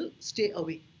and we will stay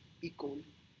away, be cold.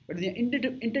 But when we are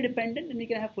interdependent, then we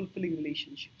can have fulfilling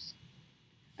relationships.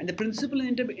 And the principle in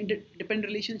interdependent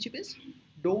relationship is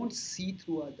don't see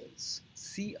through others,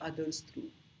 see others through.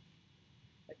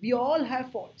 We all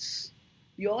have faults.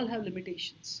 We all have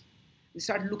limitations. We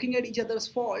start looking at each other's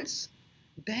faults,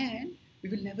 then we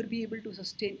will never be able to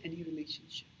sustain any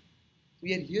relationship.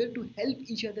 We are here to help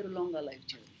each other along our life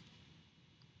journey.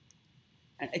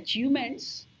 And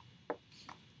achievements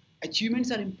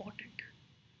are important.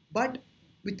 But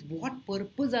with what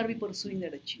purpose are we pursuing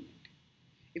that achievement?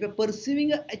 If we're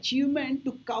pursuing an achievement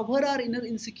to cover our inner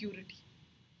insecurity,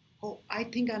 oh, I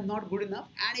think I'm not good enough,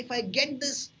 and if I get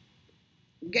this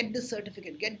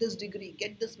certificate, get this degree,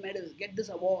 get this medal, get this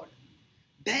award,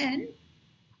 then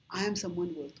I am someone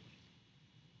worthwhile.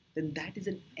 Then that is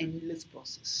an endless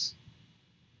process.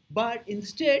 But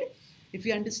instead, if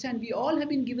we understand we all have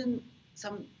been given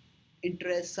some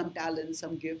interests, some talents,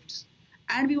 some gifts,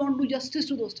 and we want to do justice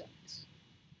to those talents.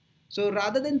 So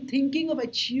rather than thinking of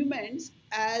achievements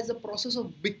as a process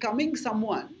of becoming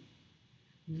someone,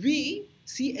 we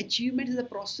see achievement as a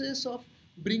process of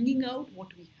bringing out what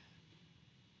we have.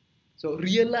 So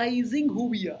realizing who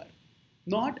we are,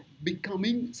 not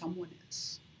becoming someone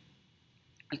else.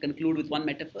 I'll conclude with one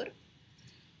metaphor.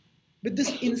 With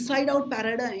this inside-out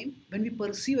paradigm, when we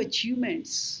perceive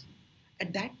achievements,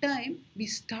 at that time, we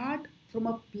start from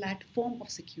a platform of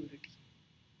security.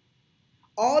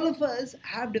 All of us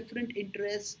have different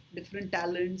interests, different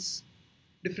talents,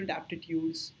 different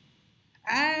aptitudes.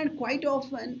 And quite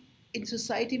often, in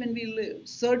society when we live,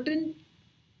 certain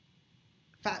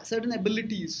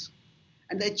abilities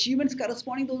and the achievements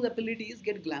corresponding to those abilities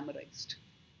get glamorized.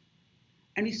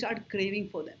 And we start craving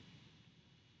for them.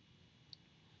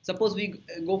 Suppose we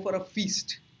go for a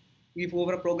feast. We go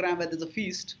for a program where there's a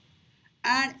feast.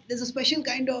 And there's a special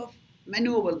kind of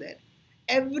menu over there.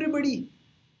 Everybody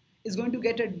is going to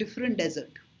get a different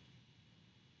dessert.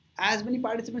 As many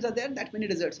participants are there, that many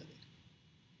desserts are there.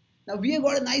 Now we have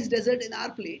got a nice dessert in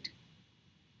our plate.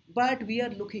 But we are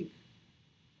looking.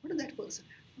 What does that person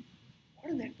have? What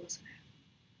does that person have?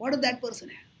 What does that person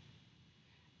have?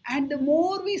 And the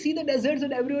more we see the desserts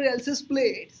on everyone else's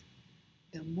plates,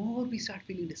 the more we start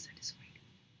feeling dissatisfied.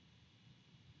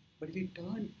 But if we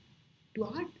turn to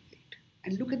our plate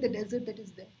and look at the dessert that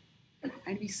is there,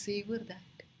 and we savor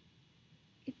that,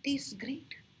 it tastes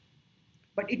great.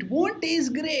 But it won't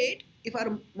taste great if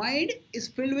our mind is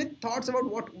filled with thoughts about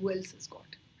what who else has got.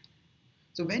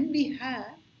 So when we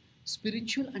have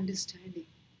spiritual understanding,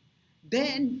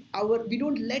 then we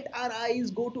don't let our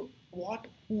eyes go to what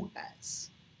who has.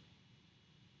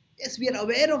 Yes, we are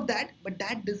aware of that, but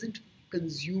that doesn't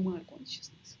consume our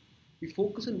consciousness. We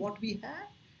focus on what we have,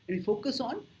 and we focus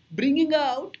on bringing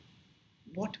out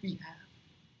what we have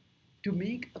to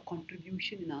make a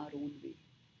contribution in our own way.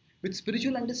 With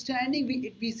spiritual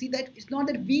understanding, we see that it's not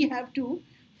that we have to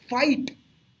fight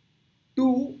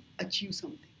to achieve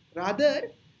something.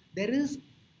 Rather, there is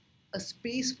a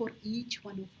space for each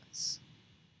one of us.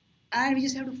 And we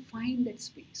just have to find that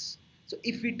space. So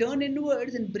if we turn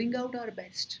inwards and bring out our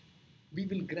best, we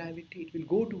will gravitate, we'll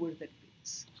go towards that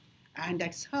place. And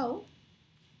that's how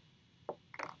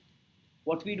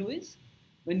what we do is,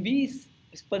 when we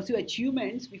pursue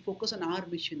achievements, we focus on our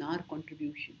mission, our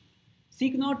contribution.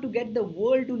 Seek not to get the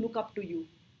world to look up to you.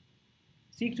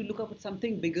 Seek to look up at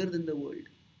something bigger than the world.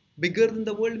 Bigger than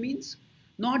the world means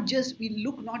We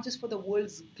look not just for the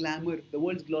world's glamour, the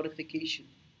world's glorification.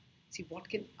 See, what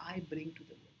can I bring to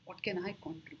the world? What can I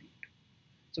contribute?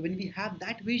 So when we have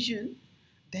that vision,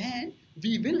 then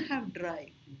we will have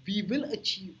drive, we will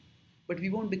achieve, but we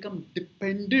won't become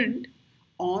dependent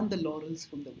on the laurels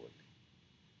from the world.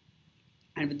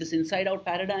 And with this inside-out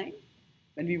paradigm,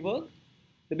 when we work,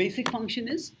 the basic function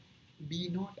is be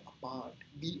not apart,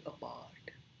 be apart.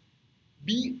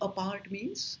 Be apart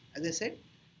means, as I said,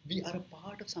 we are a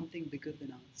part of something bigger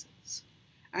than ourselves.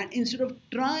 And instead of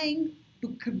trying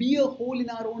to be a whole in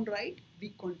our own right,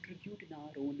 we contribute in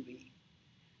our own way.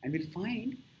 And we'll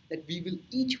find that we will,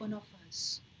 each one of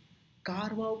us,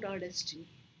 carve out our destiny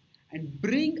and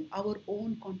bring our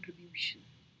own contribution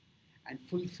and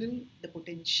fulfill the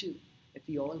potential that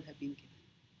we all have been given.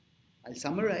 I'll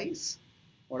summarize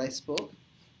what I spoke.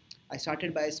 I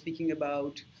started by speaking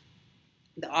about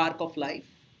the arc of life,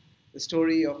 the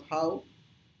story of how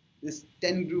this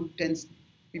 10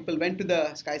 people went to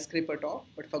the skyscraper top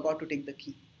but forgot to take the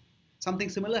key. Something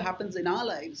similar happens in our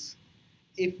lives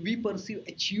if we pursue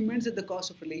achievements at the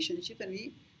cost of relationship and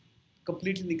we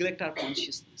completely neglect our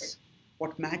consciousness.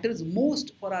 What matters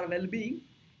most for our well-being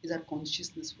is our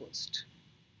consciousness first.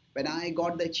 When I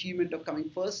got the achievement of coming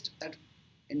first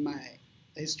in the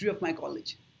history of my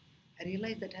college, I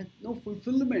realized that I had no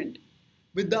fulfillment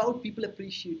without people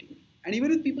appreciating me. And even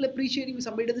with people appreciating me,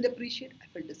 somebody doesn't appreciate, I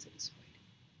felt dissatisfied.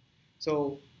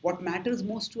 So what matters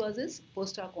most to us is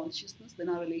first our consciousness, then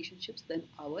our relationships, then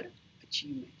our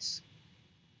achievements.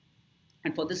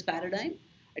 And for this paradigm,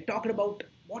 I talked about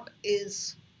what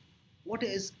is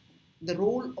the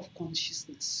role of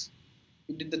consciousness.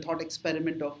 We did the thought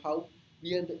experiment of how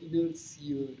we are the inner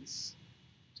seers.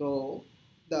 So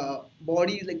the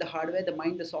body is like the hardware, the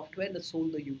mind the software, the soul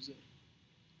the user.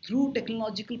 Through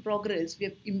technological progress, we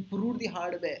have improved the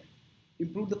hardware,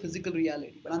 improved the physical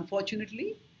reality. But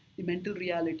unfortunately, the mental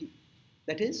reality,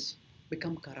 that is,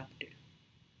 become corrupted.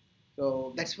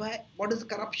 So that's why, what does the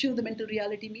corruption of the mental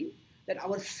reality mean? That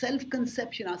our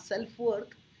self-conception, our self-worth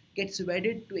gets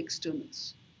wedded to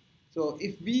externals. So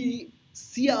if we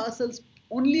see ourselves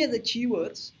only as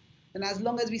achievers, then as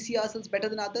long as we see ourselves better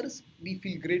than others, we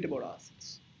feel great about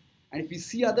ourselves. And if we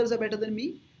see others are better than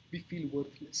me, we feel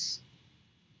worthless.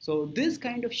 So this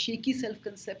kind of shaky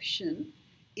self-conception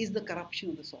is the corruption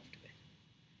of the software.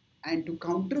 And to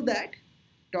counter that,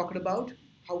 talked about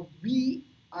how we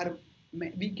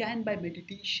can by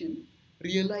meditation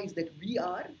realize that we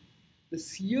are the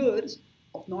seers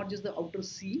of not just the outer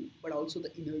scene, but also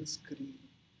the inner screen.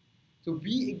 So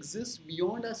we exist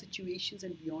beyond our situations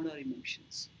and beyond our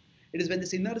emotions. It is when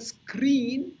this inner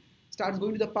screen starts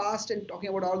going to the past and talking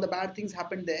about all the bad things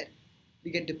happened there, we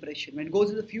get depression. When it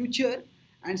goes to the future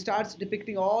and starts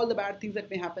depicting all the bad things that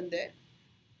may happen there,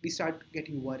 we start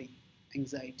getting worry,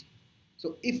 anxiety.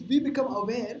 So if we become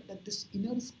aware that this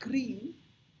inner screen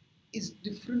is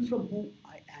different from who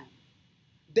I am,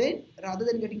 then rather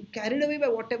than getting carried away by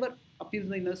whatever appears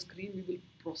on the inner screen, we will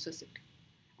process it.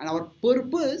 And our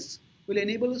purpose will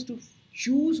enable us to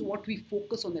choose what we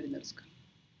focus on that inner screen.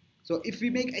 So if we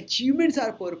make achievements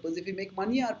our purpose, if we make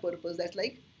money our purpose, that's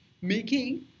like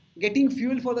getting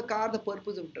fuel for the car the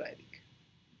purpose of driving.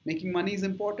 Making money is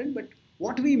important, but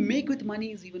what we make with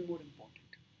money is even more important.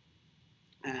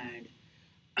 And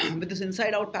with this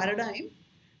inside-out paradigm,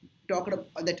 talked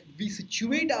about that we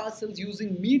situate ourselves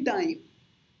using me time.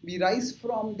 We rise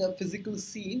from the physical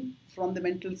scene, from the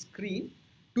mental screen,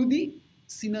 to the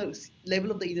level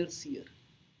of the inner seer.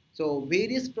 So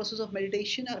various processes of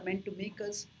meditation are meant to make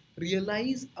us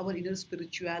realize our inner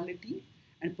spirituality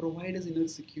and provide us inner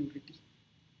security.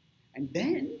 And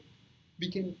then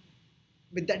we can,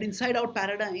 with that inside-out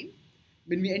paradigm,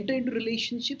 when we enter into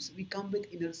relationships, we come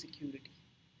with inner security.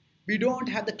 We don't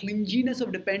have the clinginess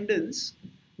of dependence,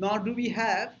 nor do we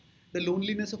have the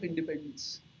loneliness of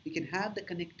independence. We can have the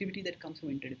connectivity that comes from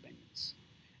interdependence.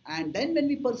 And then when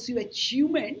we pursue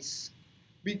achievements,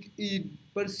 we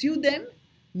pursue them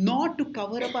not to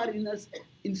cover up our inner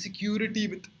insecurity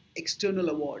with external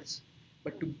awards,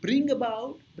 but to bring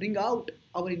out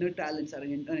our inner talents, our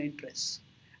inner interests.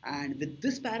 And with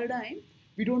this paradigm,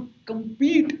 we don't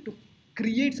compete to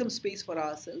create some space for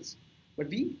ourselves, but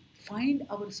we find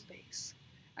our space.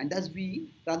 And thus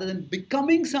rather than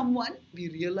becoming someone, we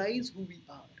realize who we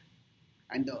are.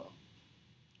 And the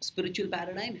spiritual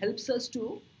paradigm helps us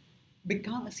to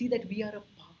see that we are a part.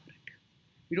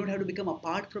 We don't have to become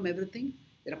apart from everything.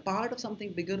 We're a part of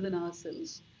something bigger than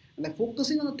ourselves. And by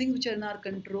focusing on the things which are in our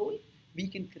control, we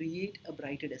can create a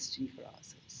brighter destiny for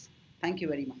ourselves. Thank you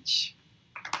very much.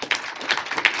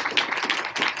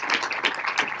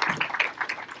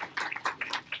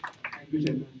 Thank you,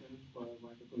 Chaitanya Charan, for a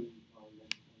wonderful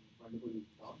lecture. wonderful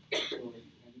talk. So if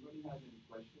anybody has any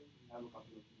questions, we have a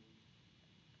couple of minutes.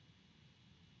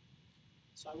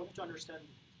 So I wanted to understand.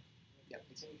 Yeah,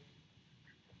 please.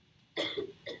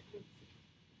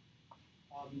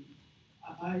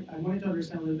 I wanted to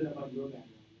understand a little bit about your background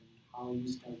and how you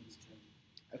started this journey.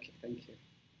 Okay, thank you.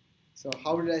 So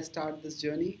how did I start this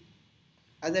journey?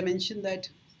 As I mentioned that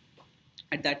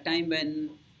at that time when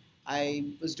I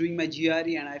was doing my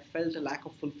GRE and I felt a lack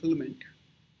of fulfillment,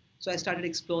 so I started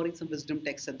exploring some wisdom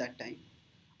texts at that time.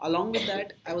 Along with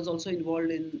that, I was also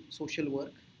involved in social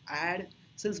work. I had,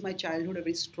 since my childhood, a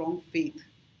very strong faith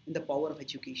in the power of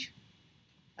education.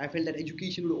 I felt that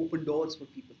education would open doors for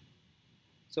people.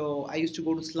 So I used to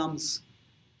go to slums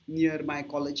near my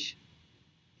college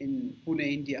in Pune,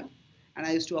 India, and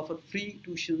I used to offer free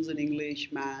tuitions in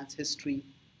English, maths, history,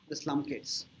 the slum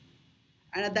kids.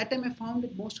 And at that time, I found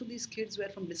that most of these kids were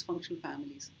from dysfunctional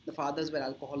families. The fathers were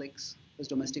alcoholics, there was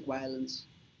domestic violence.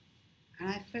 And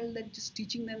I felt that just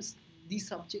teaching them these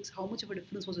subjects, how much of a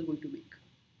difference was it going to make?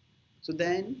 So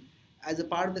then, as a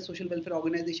part of the social welfare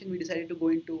organization, we decided to go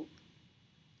into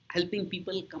helping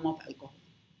people come off alcohol.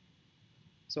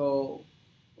 So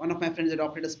one of my friends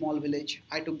adopted a small village.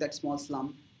 I took that small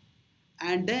slum.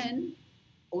 And then,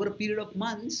 over a period of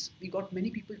months, we got many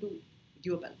people to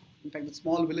give up alcohol. In fact, the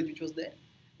small village which was there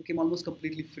became almost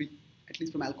completely free, at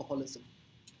least from alcoholism.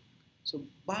 So,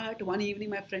 but one evening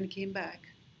my friend came back.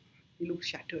 He looked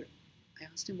shattered. I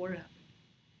asked him what had happened.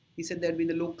 He said there had been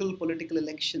the local political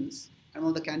elections, and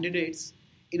one of the candidates,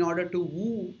 in order to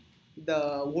woo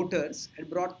the voters, had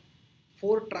brought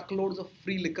 4 truckloads of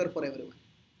free liquor for everyone.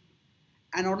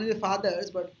 And not only the fathers,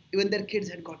 but even their kids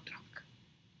had got drunk.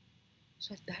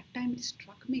 So at that time, it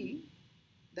struck me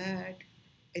that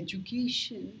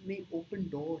education may open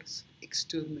doors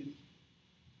externally,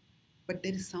 but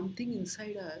there is something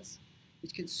inside us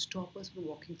which can stop us from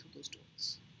walking through those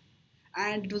doors.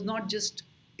 And it was not just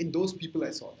in those people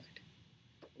I saw that.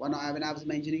 When I was in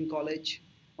my engineering college,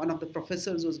 one of the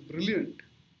professors was brilliant,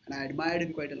 and I admired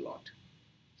him quite a lot.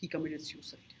 He committed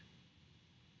suicide.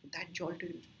 That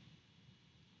jolted me.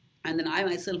 And then I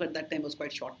myself at that time was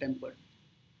quite short-tempered.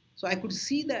 So I could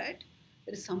see that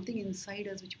there is something inside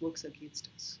us which works against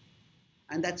us.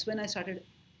 And that's when I started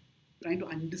trying to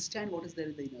understand what is there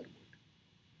in the inner world.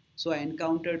 So I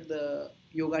encountered the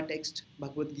yoga text,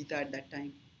 Bhagavad Gita at that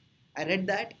time. I read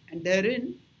that, and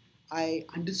therein I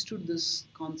understood this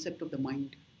concept of the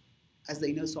mind as the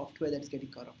inner software that is getting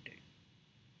corrupted.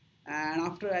 And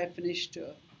after I finished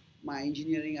my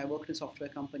engineering, I worked in a software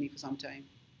company for some time.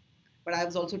 But I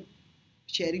was also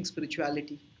sharing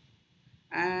spirituality.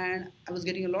 And I was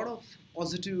getting a lot of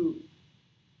positive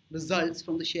results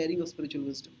from the sharing of spiritual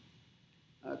wisdom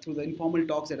through the informal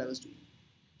talks that I was doing.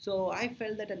 So I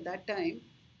felt that at that time,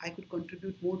 I could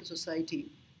contribute more to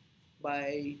society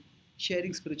by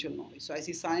sharing spiritual knowledge. So I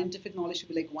see scientific knowledge to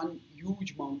be like one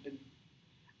huge mountain.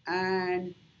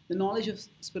 And the knowledge of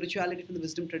spirituality from the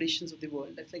wisdom traditions of the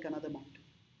world, that's like another mountain.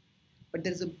 But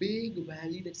there's a big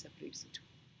valley that separates the two.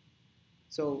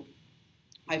 So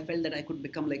I felt that I could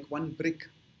become like one brick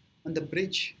on the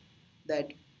bridge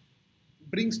that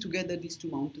brings together these two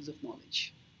mountains of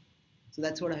knowledge. So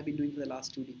that's what I've been doing for the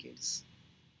last 2 decades.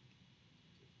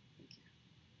 Thank you.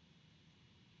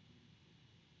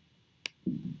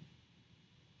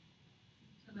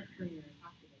 So much for your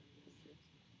talk today.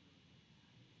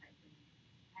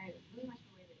 I really like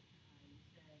the way that you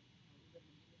said we live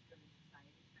in an image-driven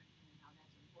society and how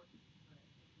that's important, but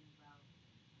thinking about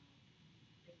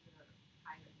things that are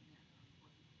higher than that are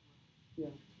important as well.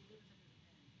 Yeah. We live in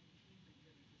an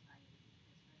achievement-driven society,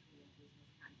 especially in a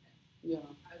business context. Yeah.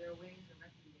 Are there ways or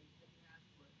recommendations that you have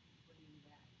for putting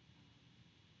that,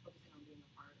 focusing on being a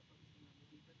part or focusing on the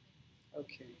deeper things?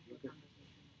 Okay. Into a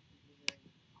conversation that can be very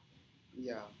authentic.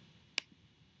 Yeah.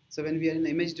 So when we are in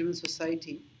an image-driven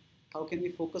society, how can we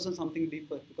focus on something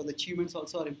deeper? Because achievements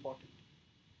also are important.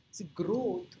 See,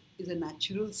 growth is a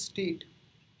natural state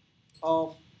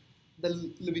of the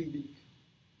living being.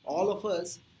 All of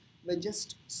us were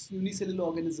just unicellular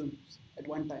organisms at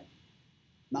one time.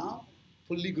 Now,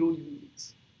 fully grown human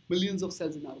beings, millions of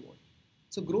cells in our body.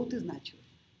 So growth is natural.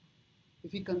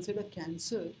 If we consider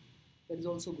cancer, that is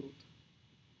also growth.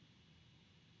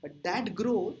 But that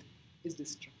growth is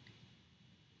destructive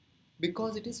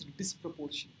because it is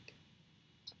disproportionate.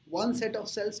 One set of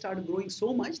cells start growing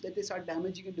so much that they start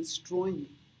damaging and destroying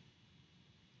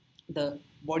the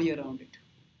body around it.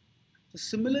 So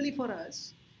similarly for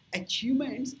us,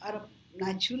 achievements are a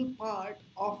natural part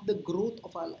of the growth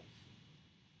of our life.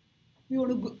 We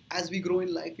want to go, as we grow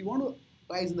in life, we want to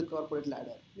rise in the corporate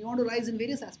ladder. We want to rise in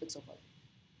various aspects of our life.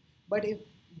 But if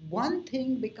one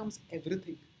thing becomes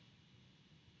everything,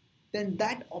 then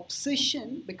that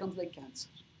obsession becomes like cancer.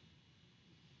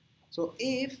 So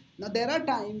now there are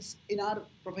times in our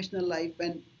professional life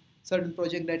when certain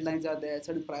project deadlines are there,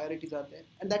 certain priorities are there,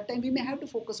 and that time we may have to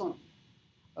focus on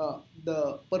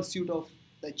the pursuit of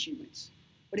the achievements.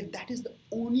 But if that is the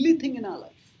only thing in our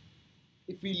life,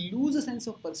 if we lose a sense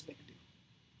of perspective,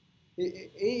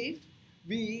 if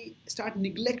we start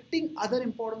neglecting other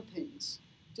important things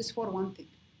just for one thing,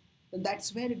 then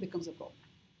that's where it becomes a problem.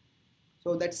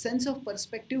 So that sense of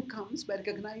perspective comes by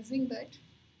recognizing that,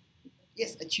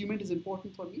 yes, achievement is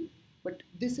important for me, but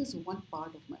this is one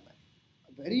part of my life.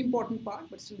 A very important part,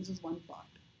 but still this is one part.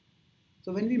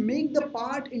 So when we make the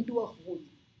part into a whole,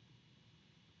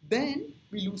 then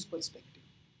we lose perspective.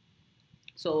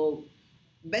 So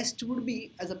best would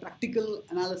be, as a practical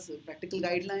analysis, practical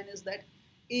guideline is that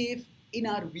if in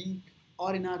our week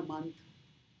or in our month,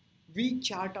 we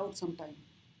chart out some time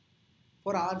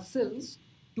for ourselves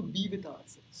to be with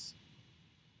ourselves.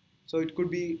 So it could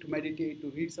be to meditate,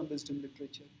 to read some wisdom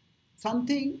literature,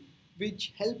 something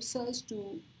which helps us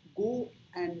to go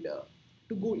and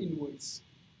to go inwards,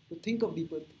 to think of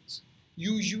deeper things.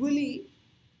 Usually,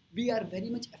 we are very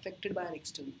much affected by our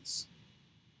externals.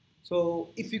 So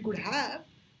if we could have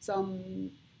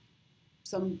some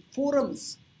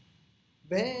forums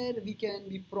where we can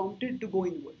be prompted to go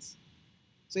inwards.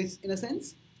 So it's, in a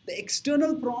sense, the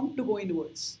external prompt to go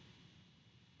inwards.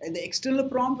 And the external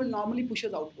prompt will normally push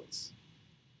us outwards.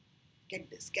 Get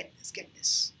this, get this, get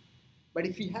this. But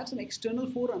if we have some external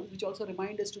forums which also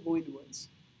remind us to go inwards,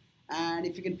 and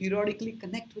if we can periodically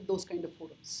connect with those kind of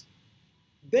forums,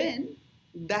 then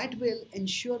that will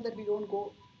ensure that we don't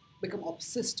become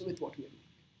obsessed with what we are doing.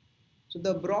 So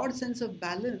the broad sense of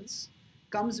balance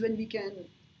comes when we can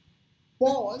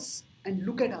pause and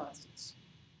look at ourselves.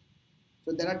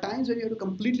 So there are times when you have to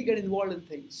completely get involved in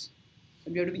things,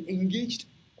 and we have to be engaged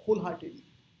wholeheartedly.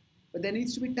 But there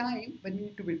needs to be time when we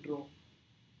need to withdraw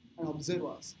and observe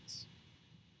ourselves.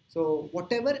 So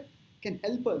whatever can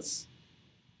help us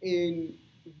in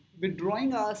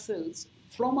withdrawing ourselves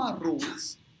from our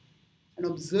roles and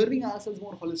observing ourselves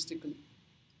more holistically,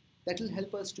 that will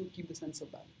help us to keep the sense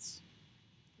of balance.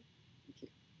 Okay.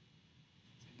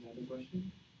 Any other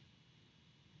question?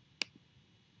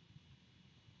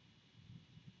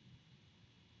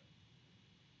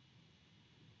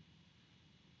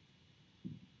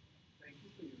 Thank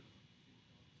you for your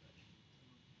talk session.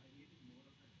 I needed more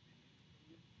of an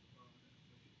opinion from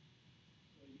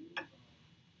you than a question.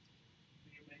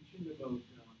 So you mentioned about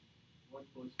what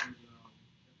personal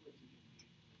efforts you can make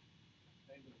to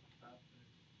kind of have that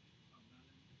balance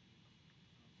between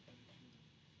spiritual and science stuff and kind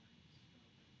of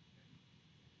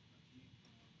achieve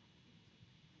things that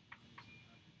makes you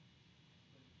happy.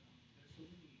 But there's so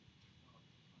many other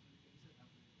things that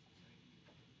happen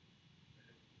in society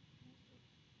as well, where most of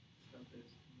stuff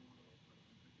is more of a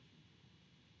competition.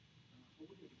 How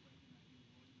would you define an ideal world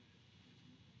where there's no competition, where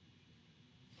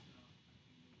everyone's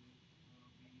happy in the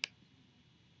world, being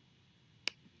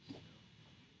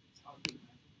absolutely it's hard to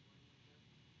imagine a world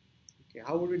like that. Okay,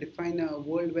 how would we define a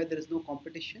world where there is no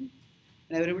competition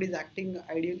and everybody is acting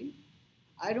ideally?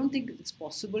 I don't think it's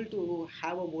possible to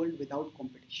have a world without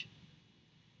competition.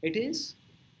 It is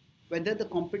whether the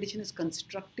competition is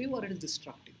constructive or it is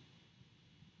destructive.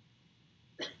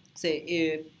 Say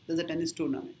if there's a tennis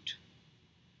tournament,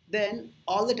 then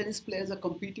all the tennis players are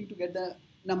competing to get the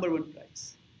number one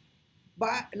prize.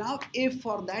 But now if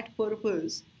for that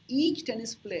purpose each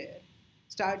tennis player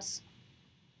starts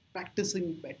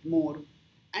practicing more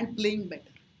and playing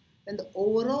better, then the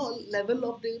overall level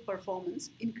of their performance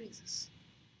increases.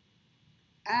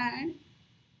 And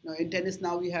in tennis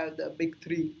now we have the big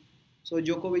three. So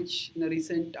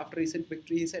Djokovic, after recent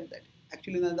victory, he said that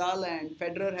actually Nadal and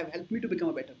Federer have helped me to become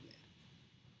a better player.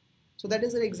 So that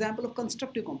is an example of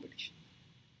constructive competition.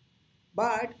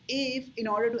 But if in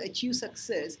order to achieve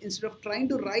success, instead of trying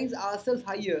to rise ourselves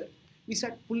higher, we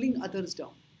start pulling others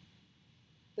down,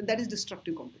 then that is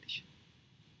destructive competition.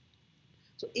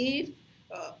 So if,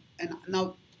 and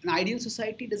now an ideal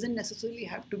society doesn't necessarily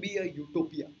have to be a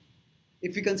utopia.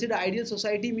 If we consider ideal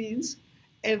society means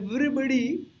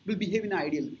everybody will behave in an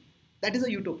ideal way. That is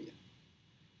a utopia.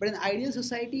 But an ideal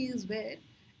society is where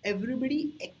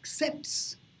everybody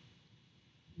accepts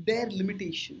their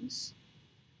limitations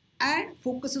and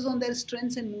focuses on their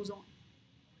strengths and moves on.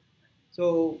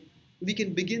 So we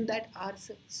can begin that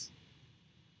ourselves.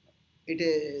 It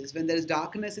is when there is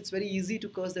darkness, it's very easy to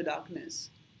curse the darkness,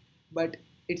 but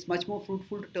it's much more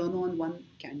fruitful to turn on one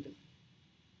candle.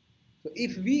 So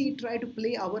if we try to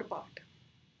play our part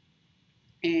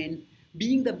and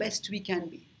being the best we can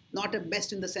be, not a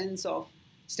best in the sense of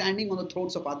standing on the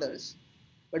throats of others,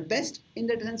 but best in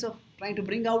the sense of trying to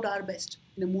bring out our best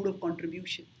in a mood of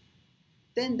contribution,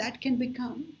 then that can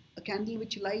become a candle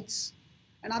which lights,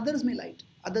 and others may light.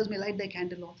 Others may light their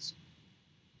candle also.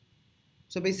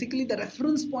 So basically, the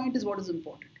reference point is what is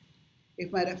important.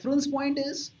 If my reference point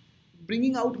is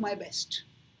bringing out my best,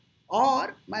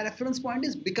 or my reference point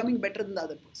is becoming better than the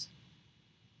other person.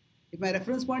 If my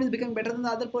reference point is becoming better than the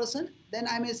other person, then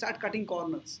I may start cutting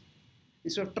corners.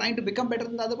 Instead of trying to become better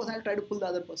than the other person, I'll try to pull the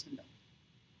other person down.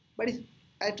 But if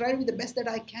I try to be the best that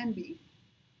I can be,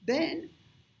 then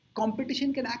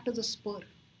competition can act as a spur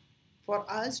for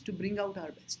us to bring out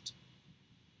our best.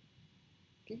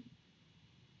 Okay?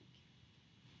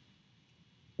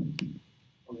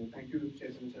 Okay, thank you,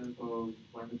 Chaitanya Charan, for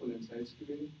wonderful insights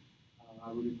today.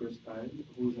 I would request Kyle,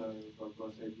 who's our thought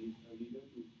process leader,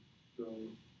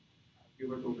 to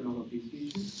give a token of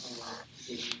appreciation.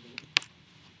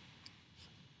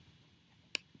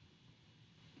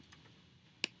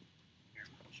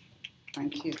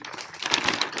 Thank you.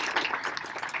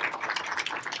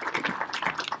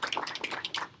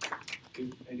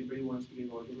 If anybody wants to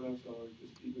give autographs or to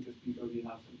speak with the speaker, we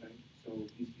have some time. So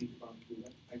please speak about do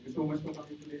that. Thank you so much for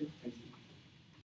coming today. Thank you.